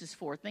excuses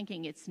for,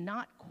 thinking it's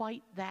not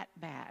quite that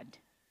bad.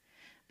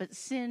 But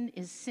sin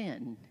is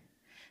sin.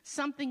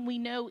 Something we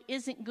know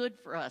isn't good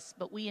for us,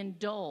 but we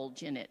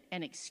indulge in it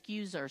and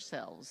excuse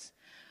ourselves.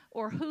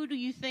 Or who do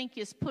you think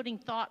is putting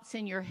thoughts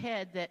in your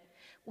head that,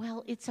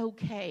 well, it's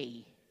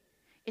okay.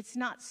 It's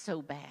not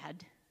so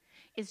bad.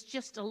 It's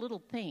just a little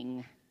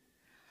thing.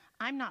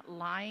 I'm not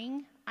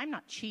lying. I'm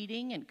not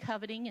cheating and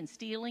coveting and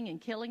stealing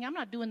and killing. I'm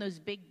not doing those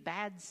big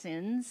bad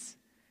sins.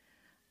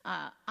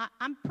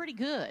 I'm pretty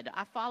good.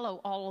 I follow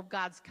all of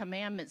God's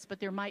commandments, but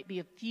there might be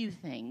a few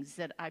things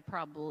that I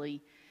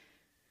probably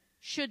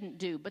shouldn't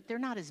do, but they're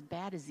not as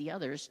bad as the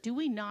others. Do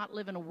we not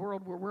live in a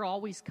world where we're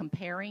always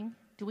comparing?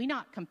 Do we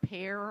not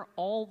compare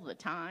all the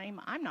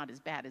time? I'm not as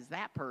bad as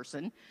that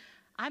person.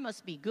 I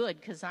must be good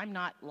because I'm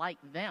not like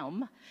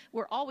them.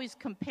 We're always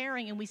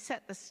comparing, and we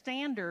set the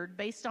standard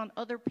based on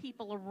other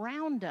people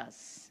around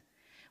us.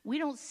 We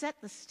don't set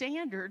the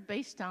standard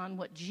based on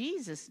what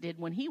Jesus did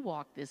when he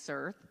walked this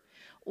earth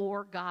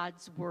or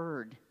God's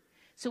word.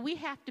 So we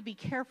have to be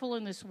careful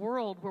in this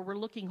world where we're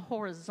looking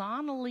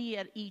horizontally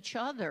at each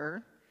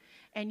other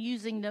and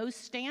using those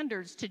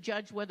standards to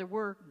judge whether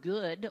we're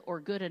good or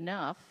good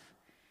enough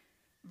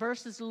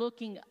versus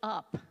looking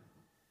up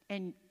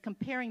and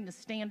comparing the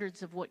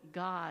standards of what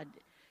God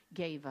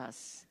gave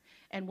us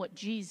and what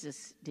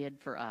Jesus did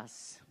for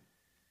us.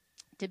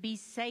 To be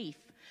safe,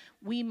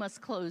 we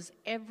must close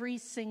every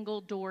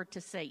single door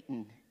to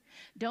Satan.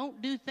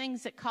 Don't do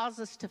things that cause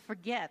us to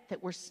forget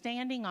that we're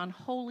standing on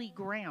holy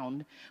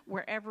ground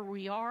wherever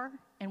we are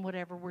and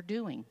whatever we're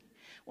doing.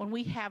 When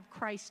we have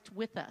Christ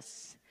with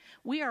us,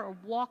 we are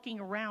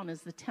walking around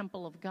as the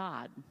temple of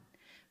God.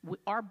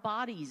 Our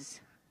bodies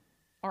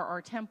are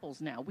our temples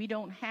now. We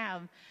don't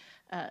have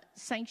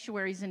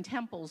sanctuaries and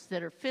temples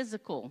that are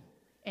physical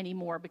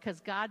anymore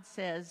because God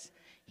says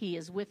he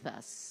is with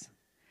us.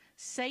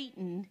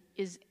 Satan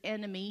is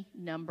enemy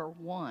number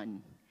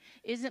one.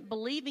 Isn't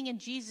believing in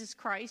Jesus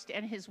Christ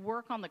and his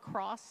work on the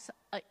cross,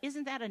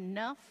 isn't that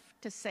enough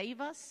to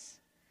save us?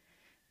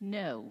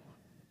 No.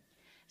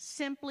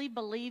 Simply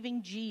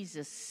believing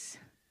Jesus,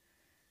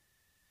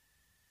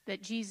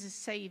 that Jesus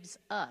saves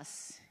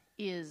us,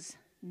 is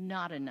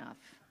not enough.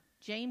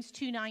 James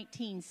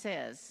 2:19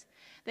 says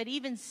that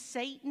even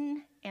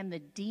Satan and the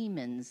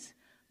demons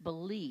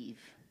believe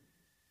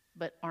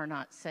but are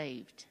not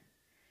saved.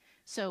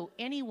 So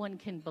anyone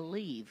can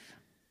believe.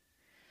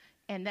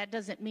 And that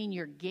doesn't mean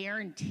you're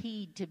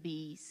guaranteed to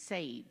be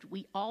saved.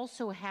 We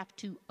also have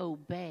to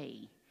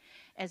obey,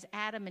 as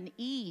Adam and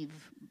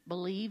Eve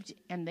believed,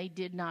 and they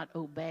did not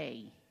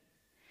obey.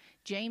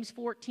 James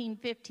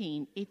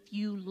 14:15, if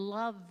you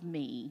love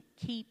me,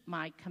 keep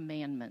my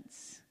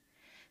commandments.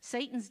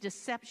 Satan's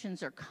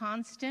deceptions are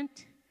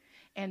constant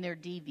and they're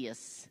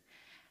devious.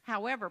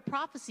 However,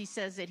 prophecy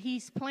says that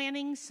he's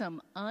planning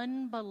some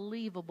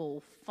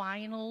unbelievable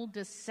final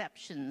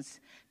deceptions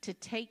to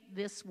take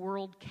this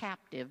world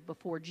captive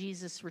before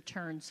Jesus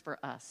returns for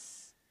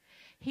us.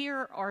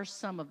 Here are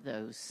some of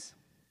those.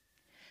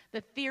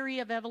 The theory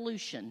of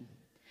evolution.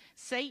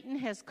 Satan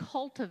has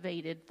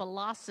cultivated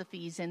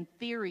philosophies and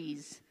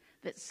theories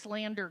that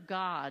slander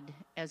God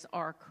as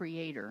our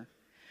creator.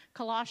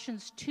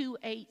 Colossians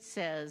 2:8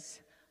 says,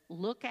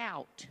 look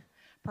out.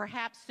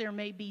 Perhaps there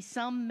may be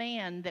some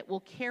man that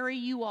will carry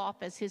you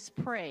off as his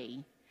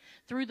prey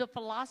through the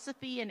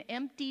philosophy and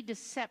empty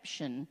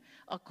deception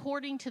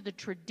according to the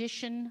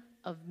tradition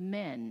of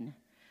men,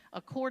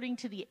 according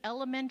to the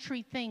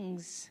elementary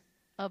things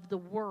of the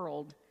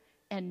world,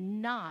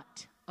 and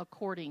not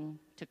according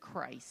to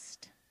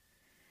Christ.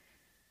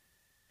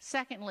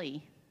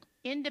 Secondly,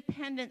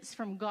 independence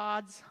from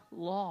God's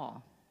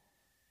law.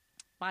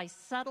 By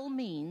subtle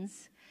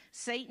means,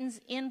 Satan's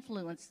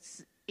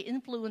influences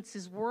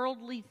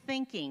worldly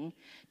thinking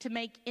to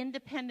make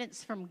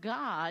independence from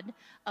God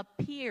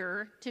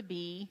appear to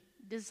be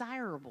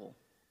desirable.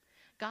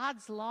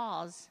 God's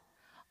laws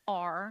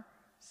are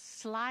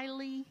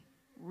slyly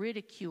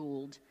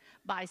ridiculed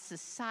by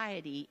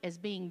society as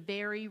being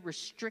very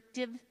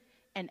restrictive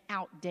and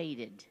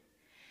outdated.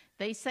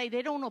 They say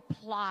they don't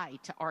apply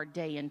to our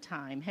day and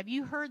time. Have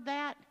you heard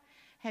that?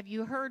 Have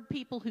you heard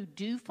people who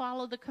do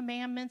follow the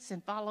commandments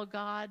and follow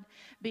God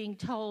being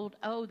told,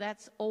 oh,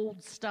 that's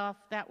old stuff.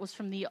 That was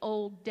from the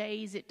old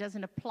days. It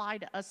doesn't apply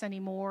to us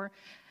anymore.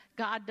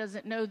 God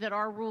doesn't know that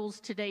our rules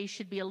today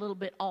should be a little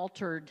bit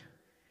altered.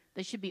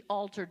 They should be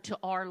altered to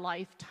our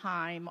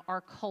lifetime,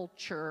 our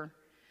culture,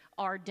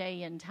 our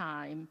day and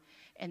time.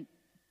 And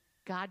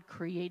God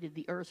created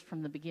the earth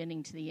from the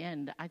beginning to the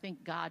end. I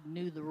think God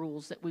knew the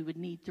rules that we would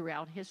need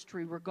throughout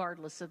history,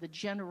 regardless of the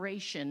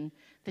generation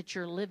that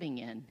you're living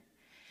in.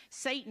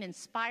 Satan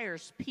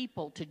inspires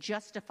people to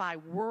justify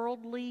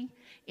worldly,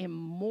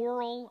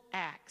 immoral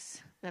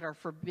acts that are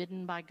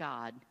forbidden by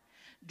God.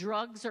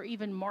 Drugs are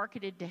even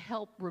marketed to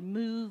help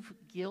remove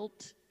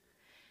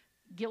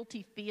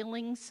guilty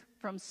feelings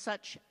from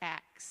such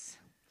acts.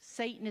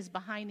 Satan is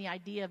behind the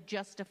idea of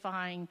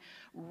justifying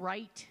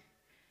right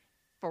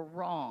for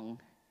wrong.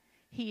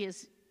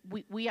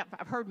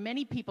 I've heard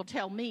many people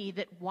tell me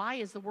that why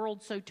is the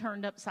world so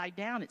turned upside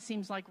down? It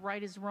seems like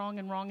right is wrong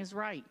and wrong is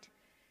right.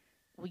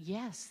 Well,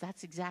 yes,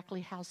 that's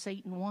exactly how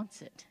Satan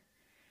wants it.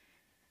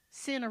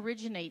 Sin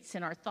originates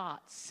in our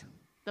thoughts.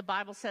 The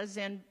Bible says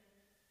in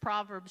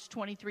Proverbs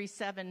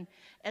 23:7,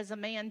 as a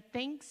man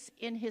thinks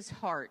in his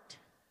heart,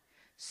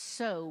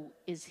 so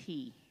is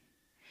he.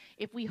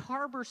 If we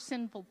harbor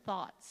sinful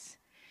thoughts,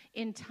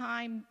 in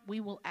time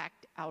we will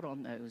act out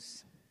on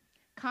those.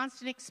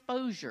 Constant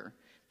exposure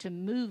to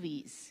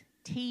movies,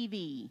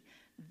 TV,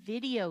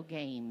 video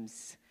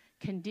games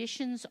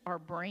conditions our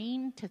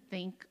brain to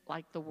think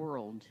like the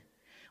world.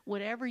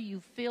 Whatever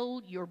you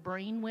fill your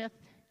brain with,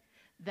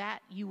 that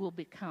you will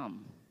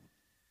become.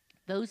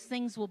 Those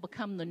things will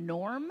become the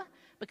norm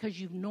because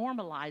you've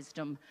normalized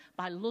them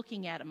by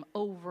looking at them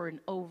over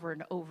and over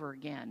and over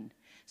again.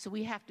 So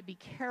we have to be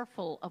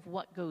careful of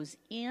what goes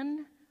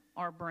in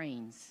our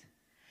brains,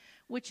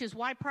 which is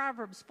why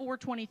Proverbs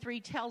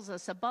 4:23 tells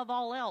us, above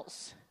all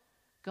else,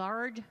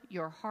 guard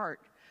your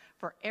heart,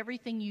 for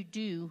everything you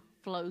do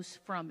flows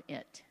from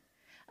it.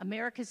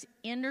 America's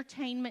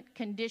entertainment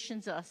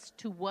conditions us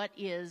to what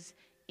is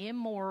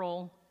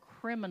immoral,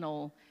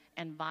 criminal,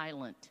 and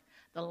violent.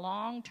 The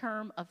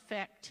long-term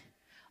effect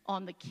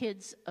on the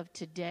kids of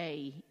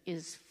today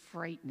is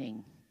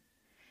frightening.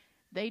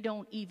 They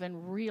don't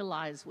even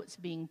realize what's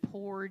being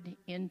poured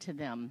into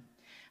them.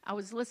 I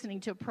was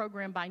listening to a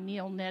program by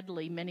Neil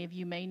Nedley. Many of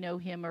you may know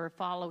him or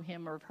follow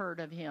him or have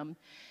heard of him.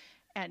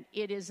 And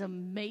it is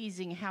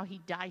amazing how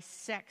he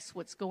dissects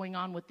what's going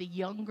on with the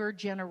younger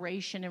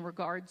generation in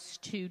regards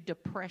to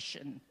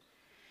depression.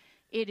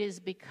 It is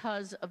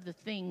because of the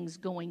things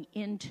going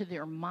into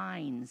their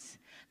minds.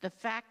 The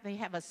fact they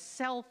have a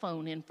cell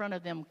phone in front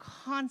of them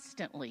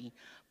constantly,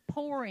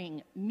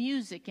 pouring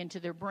music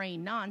into their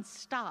brain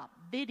nonstop,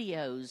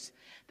 videos.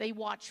 They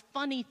watch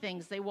funny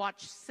things. They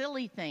watch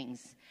silly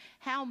things.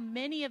 How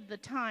many of the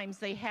times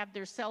they have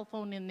their cell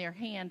phone in their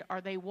hand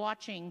are they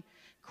watching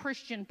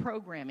Christian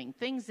programming,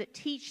 things that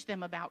teach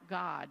them about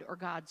God or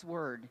God's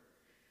Word?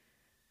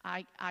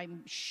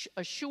 I'm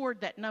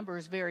assured that number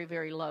is very,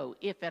 very low,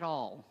 if at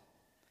all.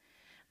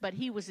 But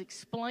he was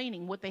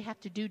explaining what they have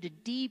to do to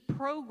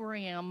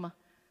deprogram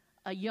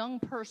a young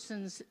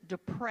person's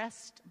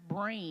depressed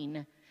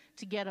brain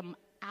to get them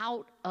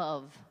out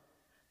of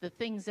the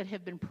things that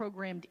have been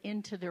programmed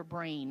into their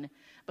brain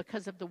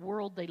because of the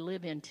world they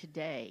live in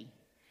today.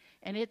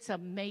 And it's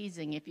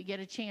amazing. If you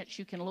get a chance,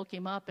 you can look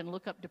him up and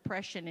look up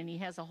depression, and he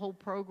has a whole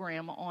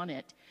program on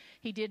it.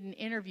 He did an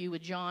interview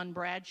with John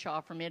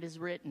Bradshaw from It Is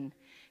Written,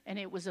 and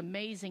it was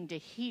amazing to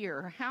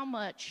hear how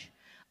much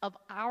of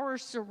our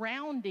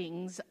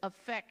surroundings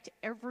affect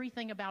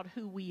everything about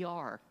who we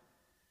are.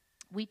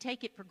 We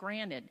take it for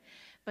granted,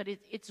 but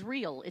it's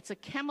real. It's a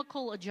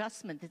chemical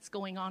adjustment that's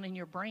going on in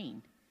your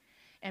brain,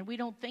 and we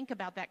don't think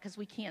about that because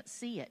we can't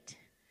see it.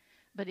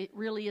 But it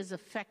really is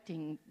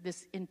affecting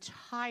this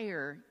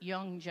entire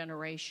young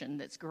generation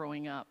that's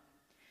growing up.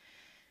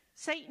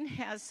 Satan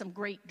has some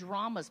great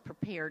dramas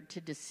prepared to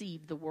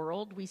deceive the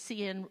world. We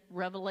see in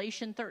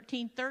Revelation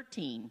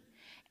 13:13,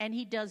 and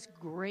he does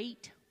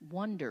great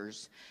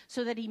wonders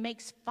so that he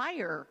makes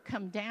fire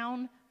come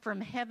down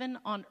from heaven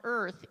on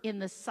earth in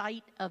the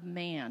sight of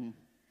man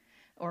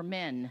or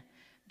men.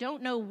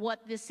 Don't know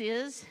what this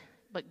is,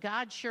 but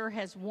God sure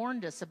has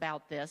warned us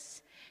about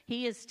this.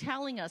 He is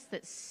telling us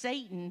that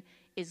Satan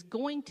is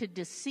going to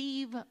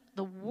deceive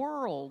the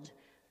world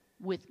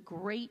with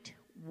great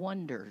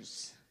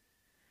wonders.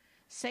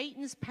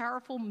 Satan's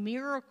powerful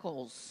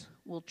miracles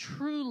will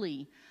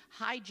truly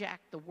hijack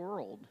the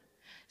world.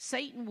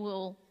 Satan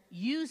will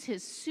use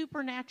his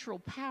supernatural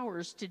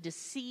powers to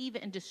deceive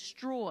and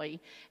destroy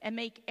and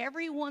make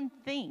everyone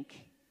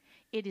think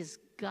it is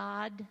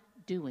God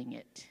doing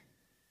it.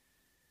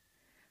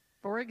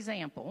 For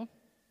example,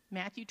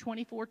 Matthew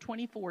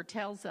 24:24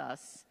 tells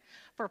us,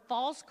 "For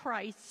false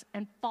Christs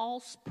and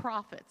false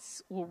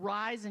prophets will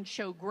rise and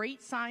show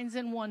great signs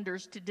and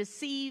wonders to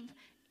deceive,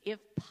 if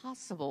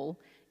possible,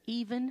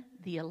 even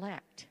the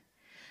elect."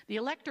 The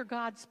elect are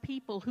God's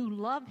people who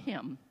love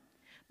him,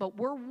 but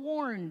we're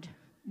warned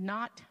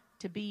not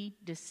to be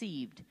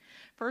deceived.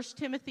 1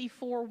 Timothy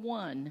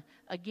 4:1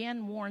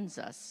 again warns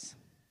us,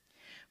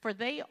 "For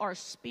they are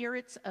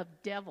spirits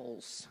of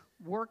devils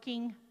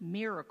working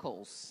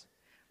miracles."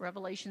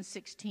 Revelation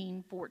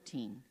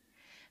 16:14.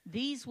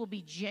 These will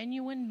be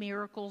genuine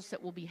miracles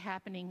that will be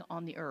happening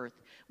on the earth.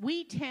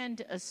 We tend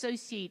to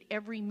associate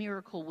every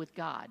miracle with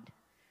God.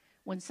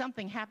 When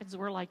something happens,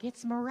 we're like,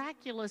 it's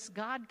miraculous.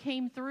 God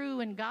came through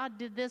and God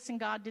did this and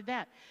God did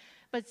that.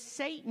 But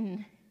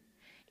Satan,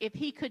 if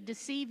he could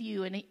deceive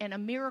you and a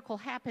miracle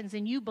happens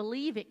and you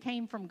believe it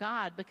came from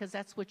God because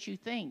that's what you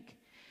think,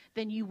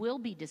 then you will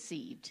be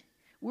deceived.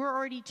 We're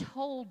already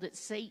told that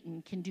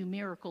Satan can do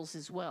miracles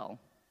as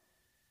well.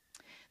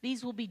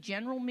 These will be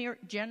genuine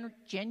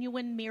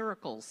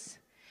miracles.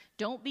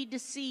 Don't be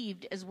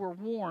deceived, as we're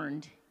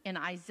warned in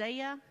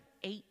Isaiah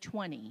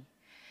 8:20.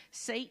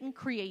 Satan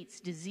creates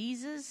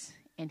diseases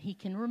and he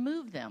can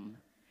remove them.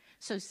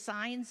 So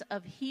signs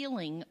of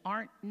healing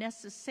aren't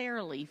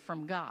necessarily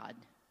from God.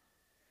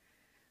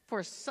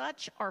 For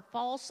such are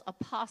false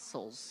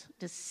apostles,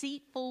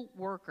 deceitful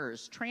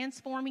workers,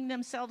 transforming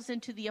themselves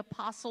into the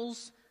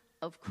apostles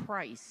of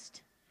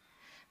Christ.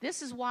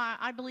 This is why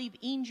I believe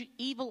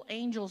evil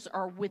angels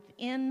are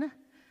within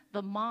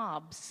the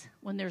mobs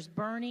when there's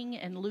burning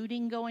and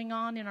looting going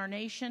on in our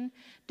nation.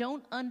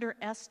 Don't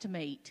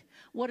underestimate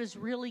what is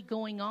really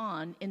going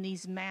on in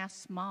these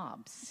mass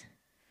mobs.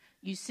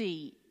 You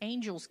see,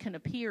 angels can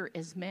appear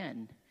as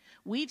men.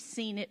 We've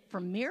seen it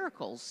from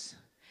miracles.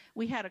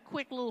 We had a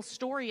quick little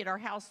story at our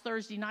house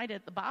Thursday night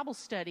at the Bible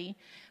study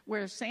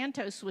where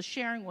Santos was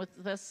sharing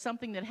with us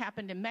something that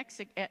happened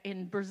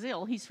in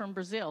Brazil. He's from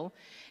Brazil.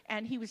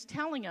 And he was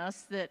telling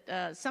us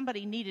that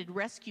somebody needed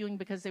rescuing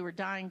because they were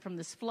dying from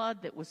this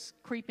flood that was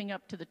creeping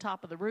up to the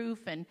top of the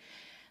roof. And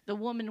the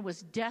woman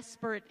was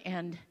desperate,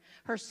 and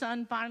her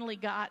son finally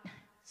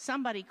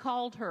somebody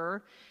called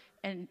her,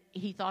 and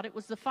he thought it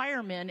was the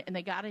firemen, and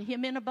they got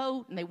him in a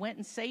boat, and they went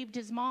and saved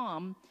his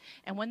mom.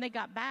 And when they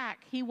got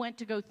back, he went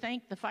to go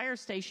thank the fire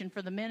station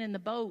for the men in the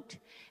boat.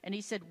 And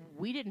he said,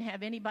 "We didn't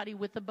have anybody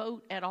with the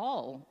boat at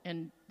all,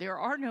 and there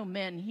are no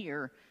men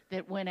here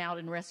that went out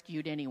and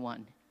rescued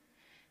anyone."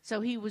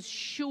 So he was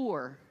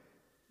sure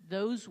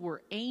those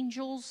were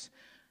angels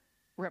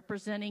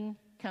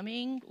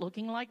coming,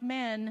 looking like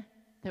men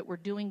that were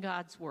doing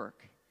God's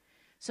work.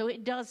 So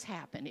it does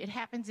happen. It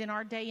happens in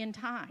our day and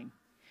time.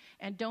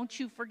 And don't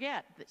you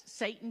forget that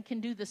Satan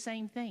can do the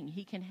same thing.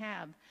 He can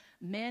have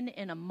men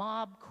in a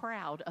mob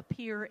crowd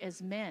appear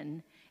as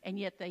men, and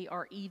yet they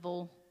are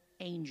evil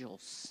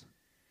angels.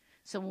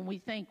 So when we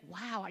think,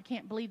 wow, I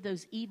can't believe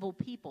those evil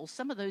people,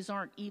 some of those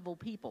aren't evil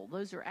people.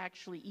 Those are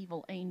actually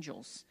evil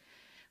angels.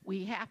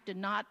 We have to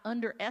not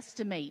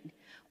underestimate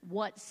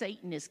what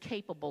Satan is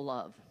capable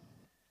of.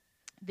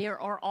 There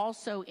are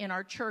also in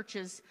our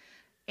churches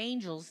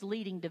angels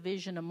leading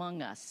division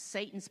among us.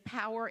 Satan's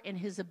power and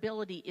his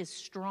ability is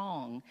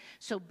strong.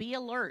 So be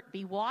alert,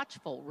 be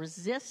watchful,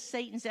 resist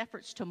Satan's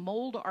efforts to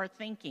mold our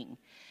thinking,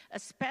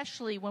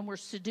 especially when we're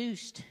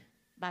seduced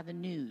by the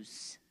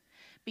news.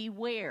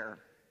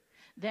 Beware.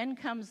 Then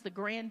comes the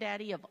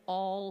granddaddy of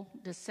all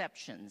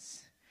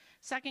deceptions.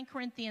 2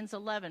 Corinthians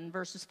 11,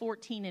 verses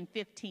 14 and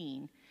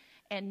 15.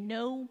 And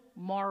no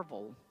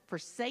marvel, for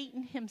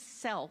Satan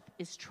himself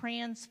is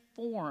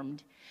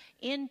transformed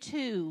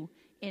into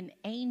an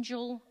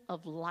angel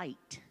of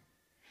light.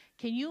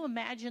 Can you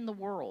imagine the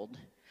world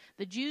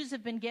The Jews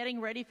have been getting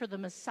ready for the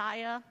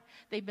Messiah.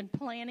 They've been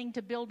planning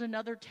to build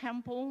another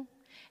temple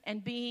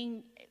and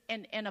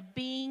a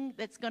being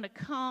that's going to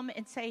come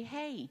and say,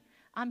 hey,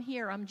 I'm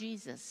here, I'm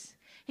Jesus.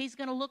 He's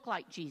going to look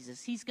like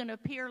Jesus. He's going to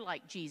appear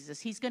like Jesus.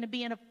 He's going to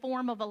be in a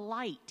form of a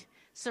light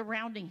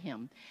surrounding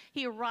him.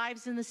 He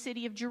arrives in the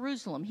city of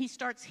Jerusalem. He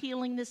starts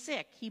healing the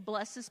sick. He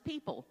blesses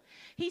people.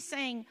 He's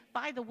saying,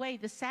 by the way,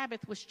 the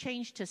Sabbath was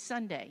changed to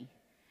Sunday.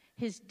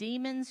 His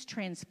demons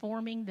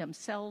transforming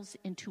themselves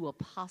into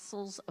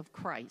apostles of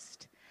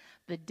Christ.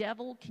 The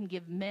devil can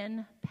give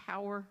men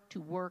power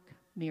to work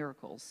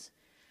miracles.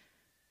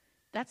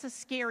 That's a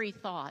scary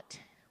thought.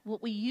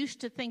 What we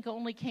used to think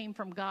only came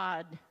from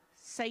God,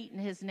 Satan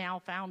has now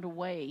found a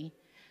way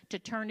to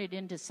turn it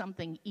into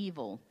something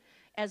evil,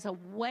 as a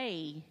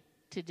way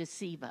to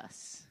deceive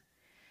us.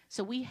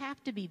 So we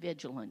have to be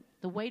vigilant.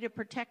 The way to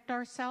protect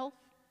ourselves,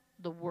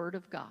 the Word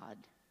of God.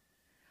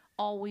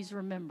 Always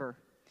remember,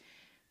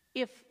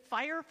 if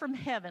fire from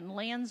heaven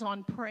lands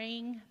on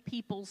praying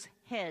people's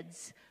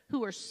heads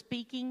who are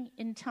speaking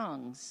in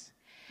tongues,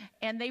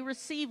 and they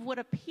receive what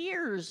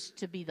appears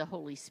to be the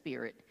Holy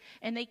Spirit,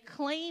 and they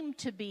claim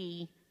to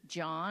be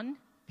John,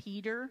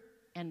 Peter,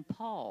 and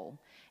Paul,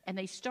 and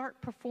they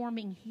start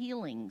performing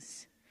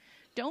healings,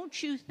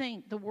 don't you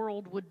think the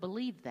world would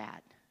believe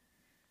that?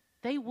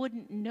 They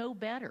wouldn't know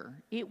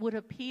better. It would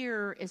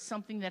appear as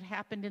something that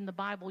happened in the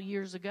Bible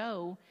years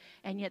ago,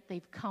 and yet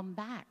they've come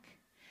back.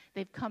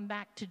 They've come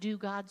back to do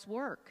God's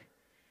work.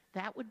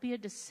 That would be a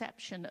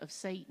deception of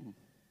Satan.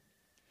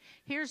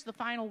 Here's the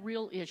final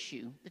real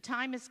issue. The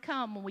time has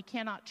come when we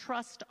cannot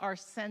trust our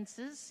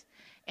senses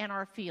and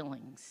our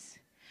feelings.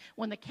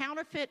 When the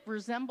counterfeit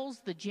resembles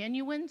the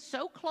genuine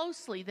so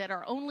closely that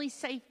our only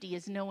safety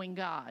is knowing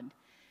God.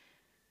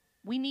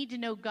 We need to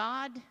know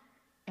God,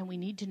 and we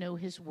need to know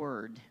his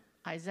word.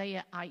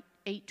 Isaiah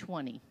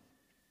 8:20.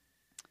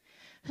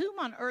 Whom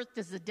on earth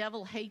does the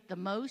devil hate the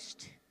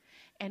most?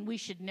 And we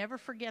should never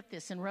forget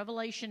this. In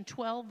Revelation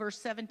 12,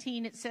 verse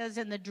 17, it says,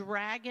 and the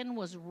dragon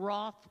was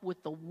wroth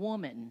with the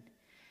woman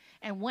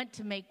and went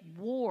to make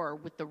war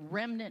with the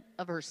remnant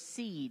of her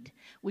seed,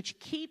 which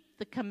keep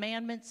the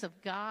commandments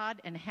of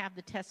God and have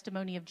the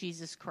testimony of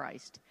Jesus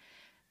Christ.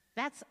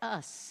 That's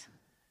us.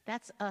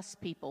 That's us,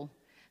 people.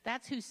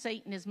 That's who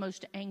Satan is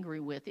most angry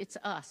with. It's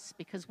us,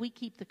 because we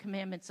keep the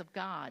commandments of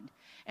God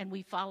and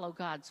we follow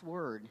God's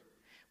word.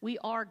 We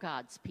are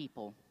God's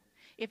people.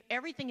 If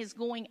everything is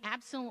going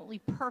absolutely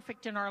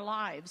perfect in our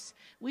lives,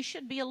 we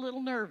should be a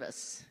little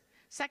nervous.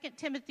 2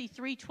 Timothy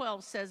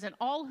 3:12 says, and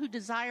all who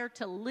desire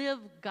to live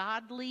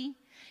godly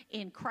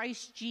in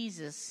Christ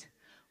Jesus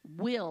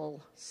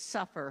will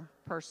suffer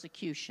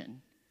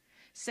persecution.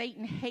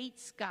 Satan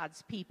hates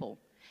God's people,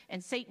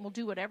 and Satan will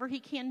do whatever he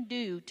can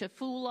do to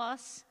fool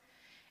us.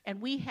 And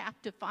we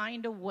have to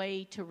find a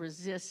way to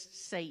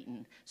resist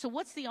Satan. So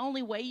what's the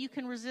only way you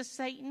can resist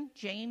Satan?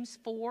 James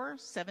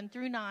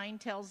 4:7-9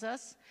 tells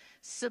us,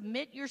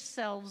 submit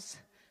yourselves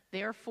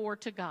therefore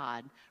to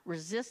God.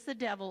 Resist the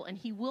devil, and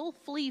he will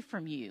flee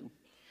from you.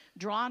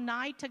 Draw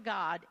nigh to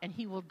God, and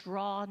he will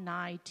draw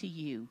nigh to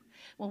you.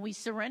 When we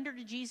surrender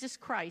to Jesus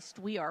Christ,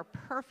 we are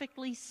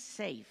perfectly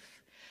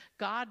safe.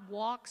 God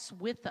walks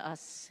with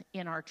us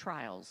in our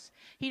trials.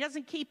 He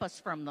doesn't keep us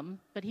from them,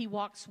 but he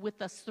walks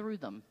with us through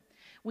them.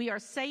 We are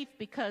safe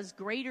because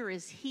greater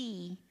is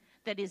he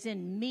that is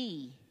in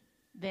me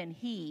than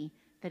he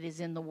that is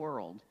in the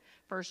world.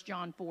 1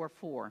 John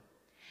 4:4.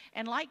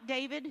 And like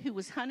David, who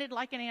was hunted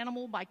like an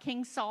animal by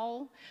King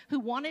Saul,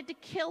 who wanted to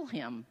kill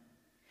him,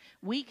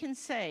 we can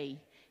say,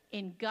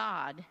 in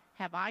God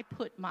have I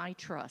put my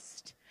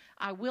trust.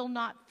 I will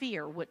not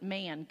fear what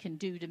man can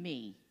do to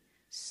me.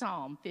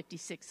 Psalm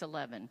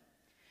 56:11.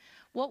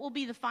 What will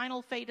be the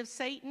final fate of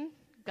Satan?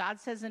 God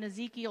says in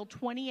Ezekiel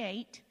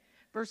 28,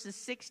 verses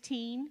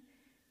 16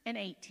 and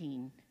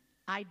 18,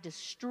 I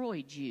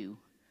destroyed you,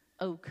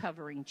 O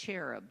covering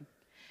cherub.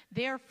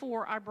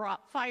 Therefore I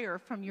brought fire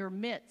from your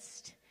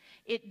midst.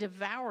 It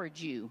devoured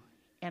you,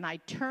 and I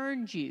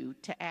turned you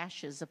to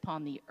ashes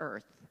upon the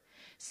earth.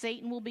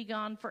 Satan will be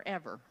gone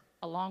forever,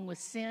 along with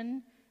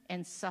sin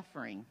and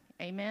suffering.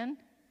 Amen?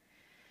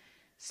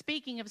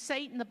 Speaking of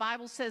Satan, the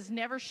Bible says,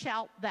 never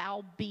shalt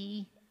thou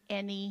be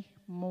any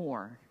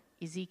more.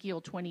 Ezekiel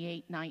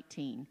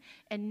 28:19.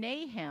 And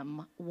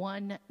Nahum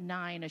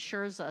 1:9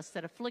 assures us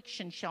that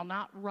affliction shall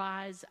not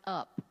rise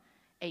up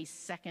a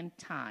second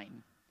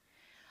time.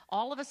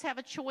 All of us have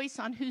a choice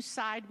on whose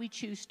side we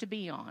choose to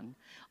be on.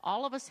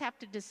 All of us have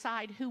to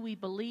decide who we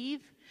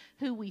believe,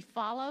 who we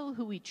follow,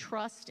 who we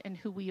trust, and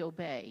who we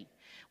obey.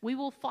 We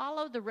will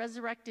follow the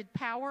resurrected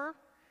power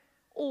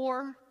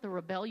or the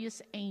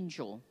rebellious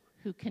angel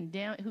who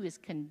is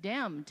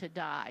condemned to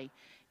die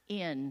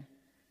in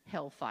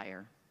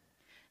hellfire.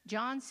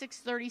 John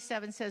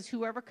 6:37 says,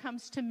 whoever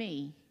comes to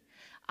me,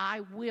 I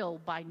will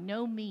by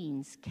no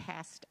means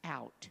cast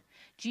out.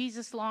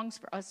 Jesus longs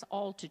for us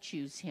all to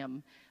choose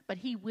him, but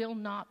he will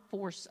not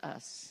force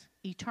us.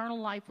 Eternal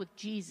life with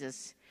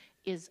Jesus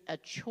is a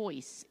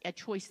choice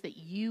that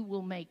you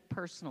will make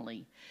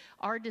personally.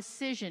 Our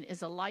decision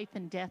is a life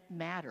and death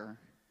matter.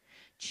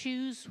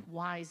 Choose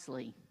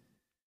wisely.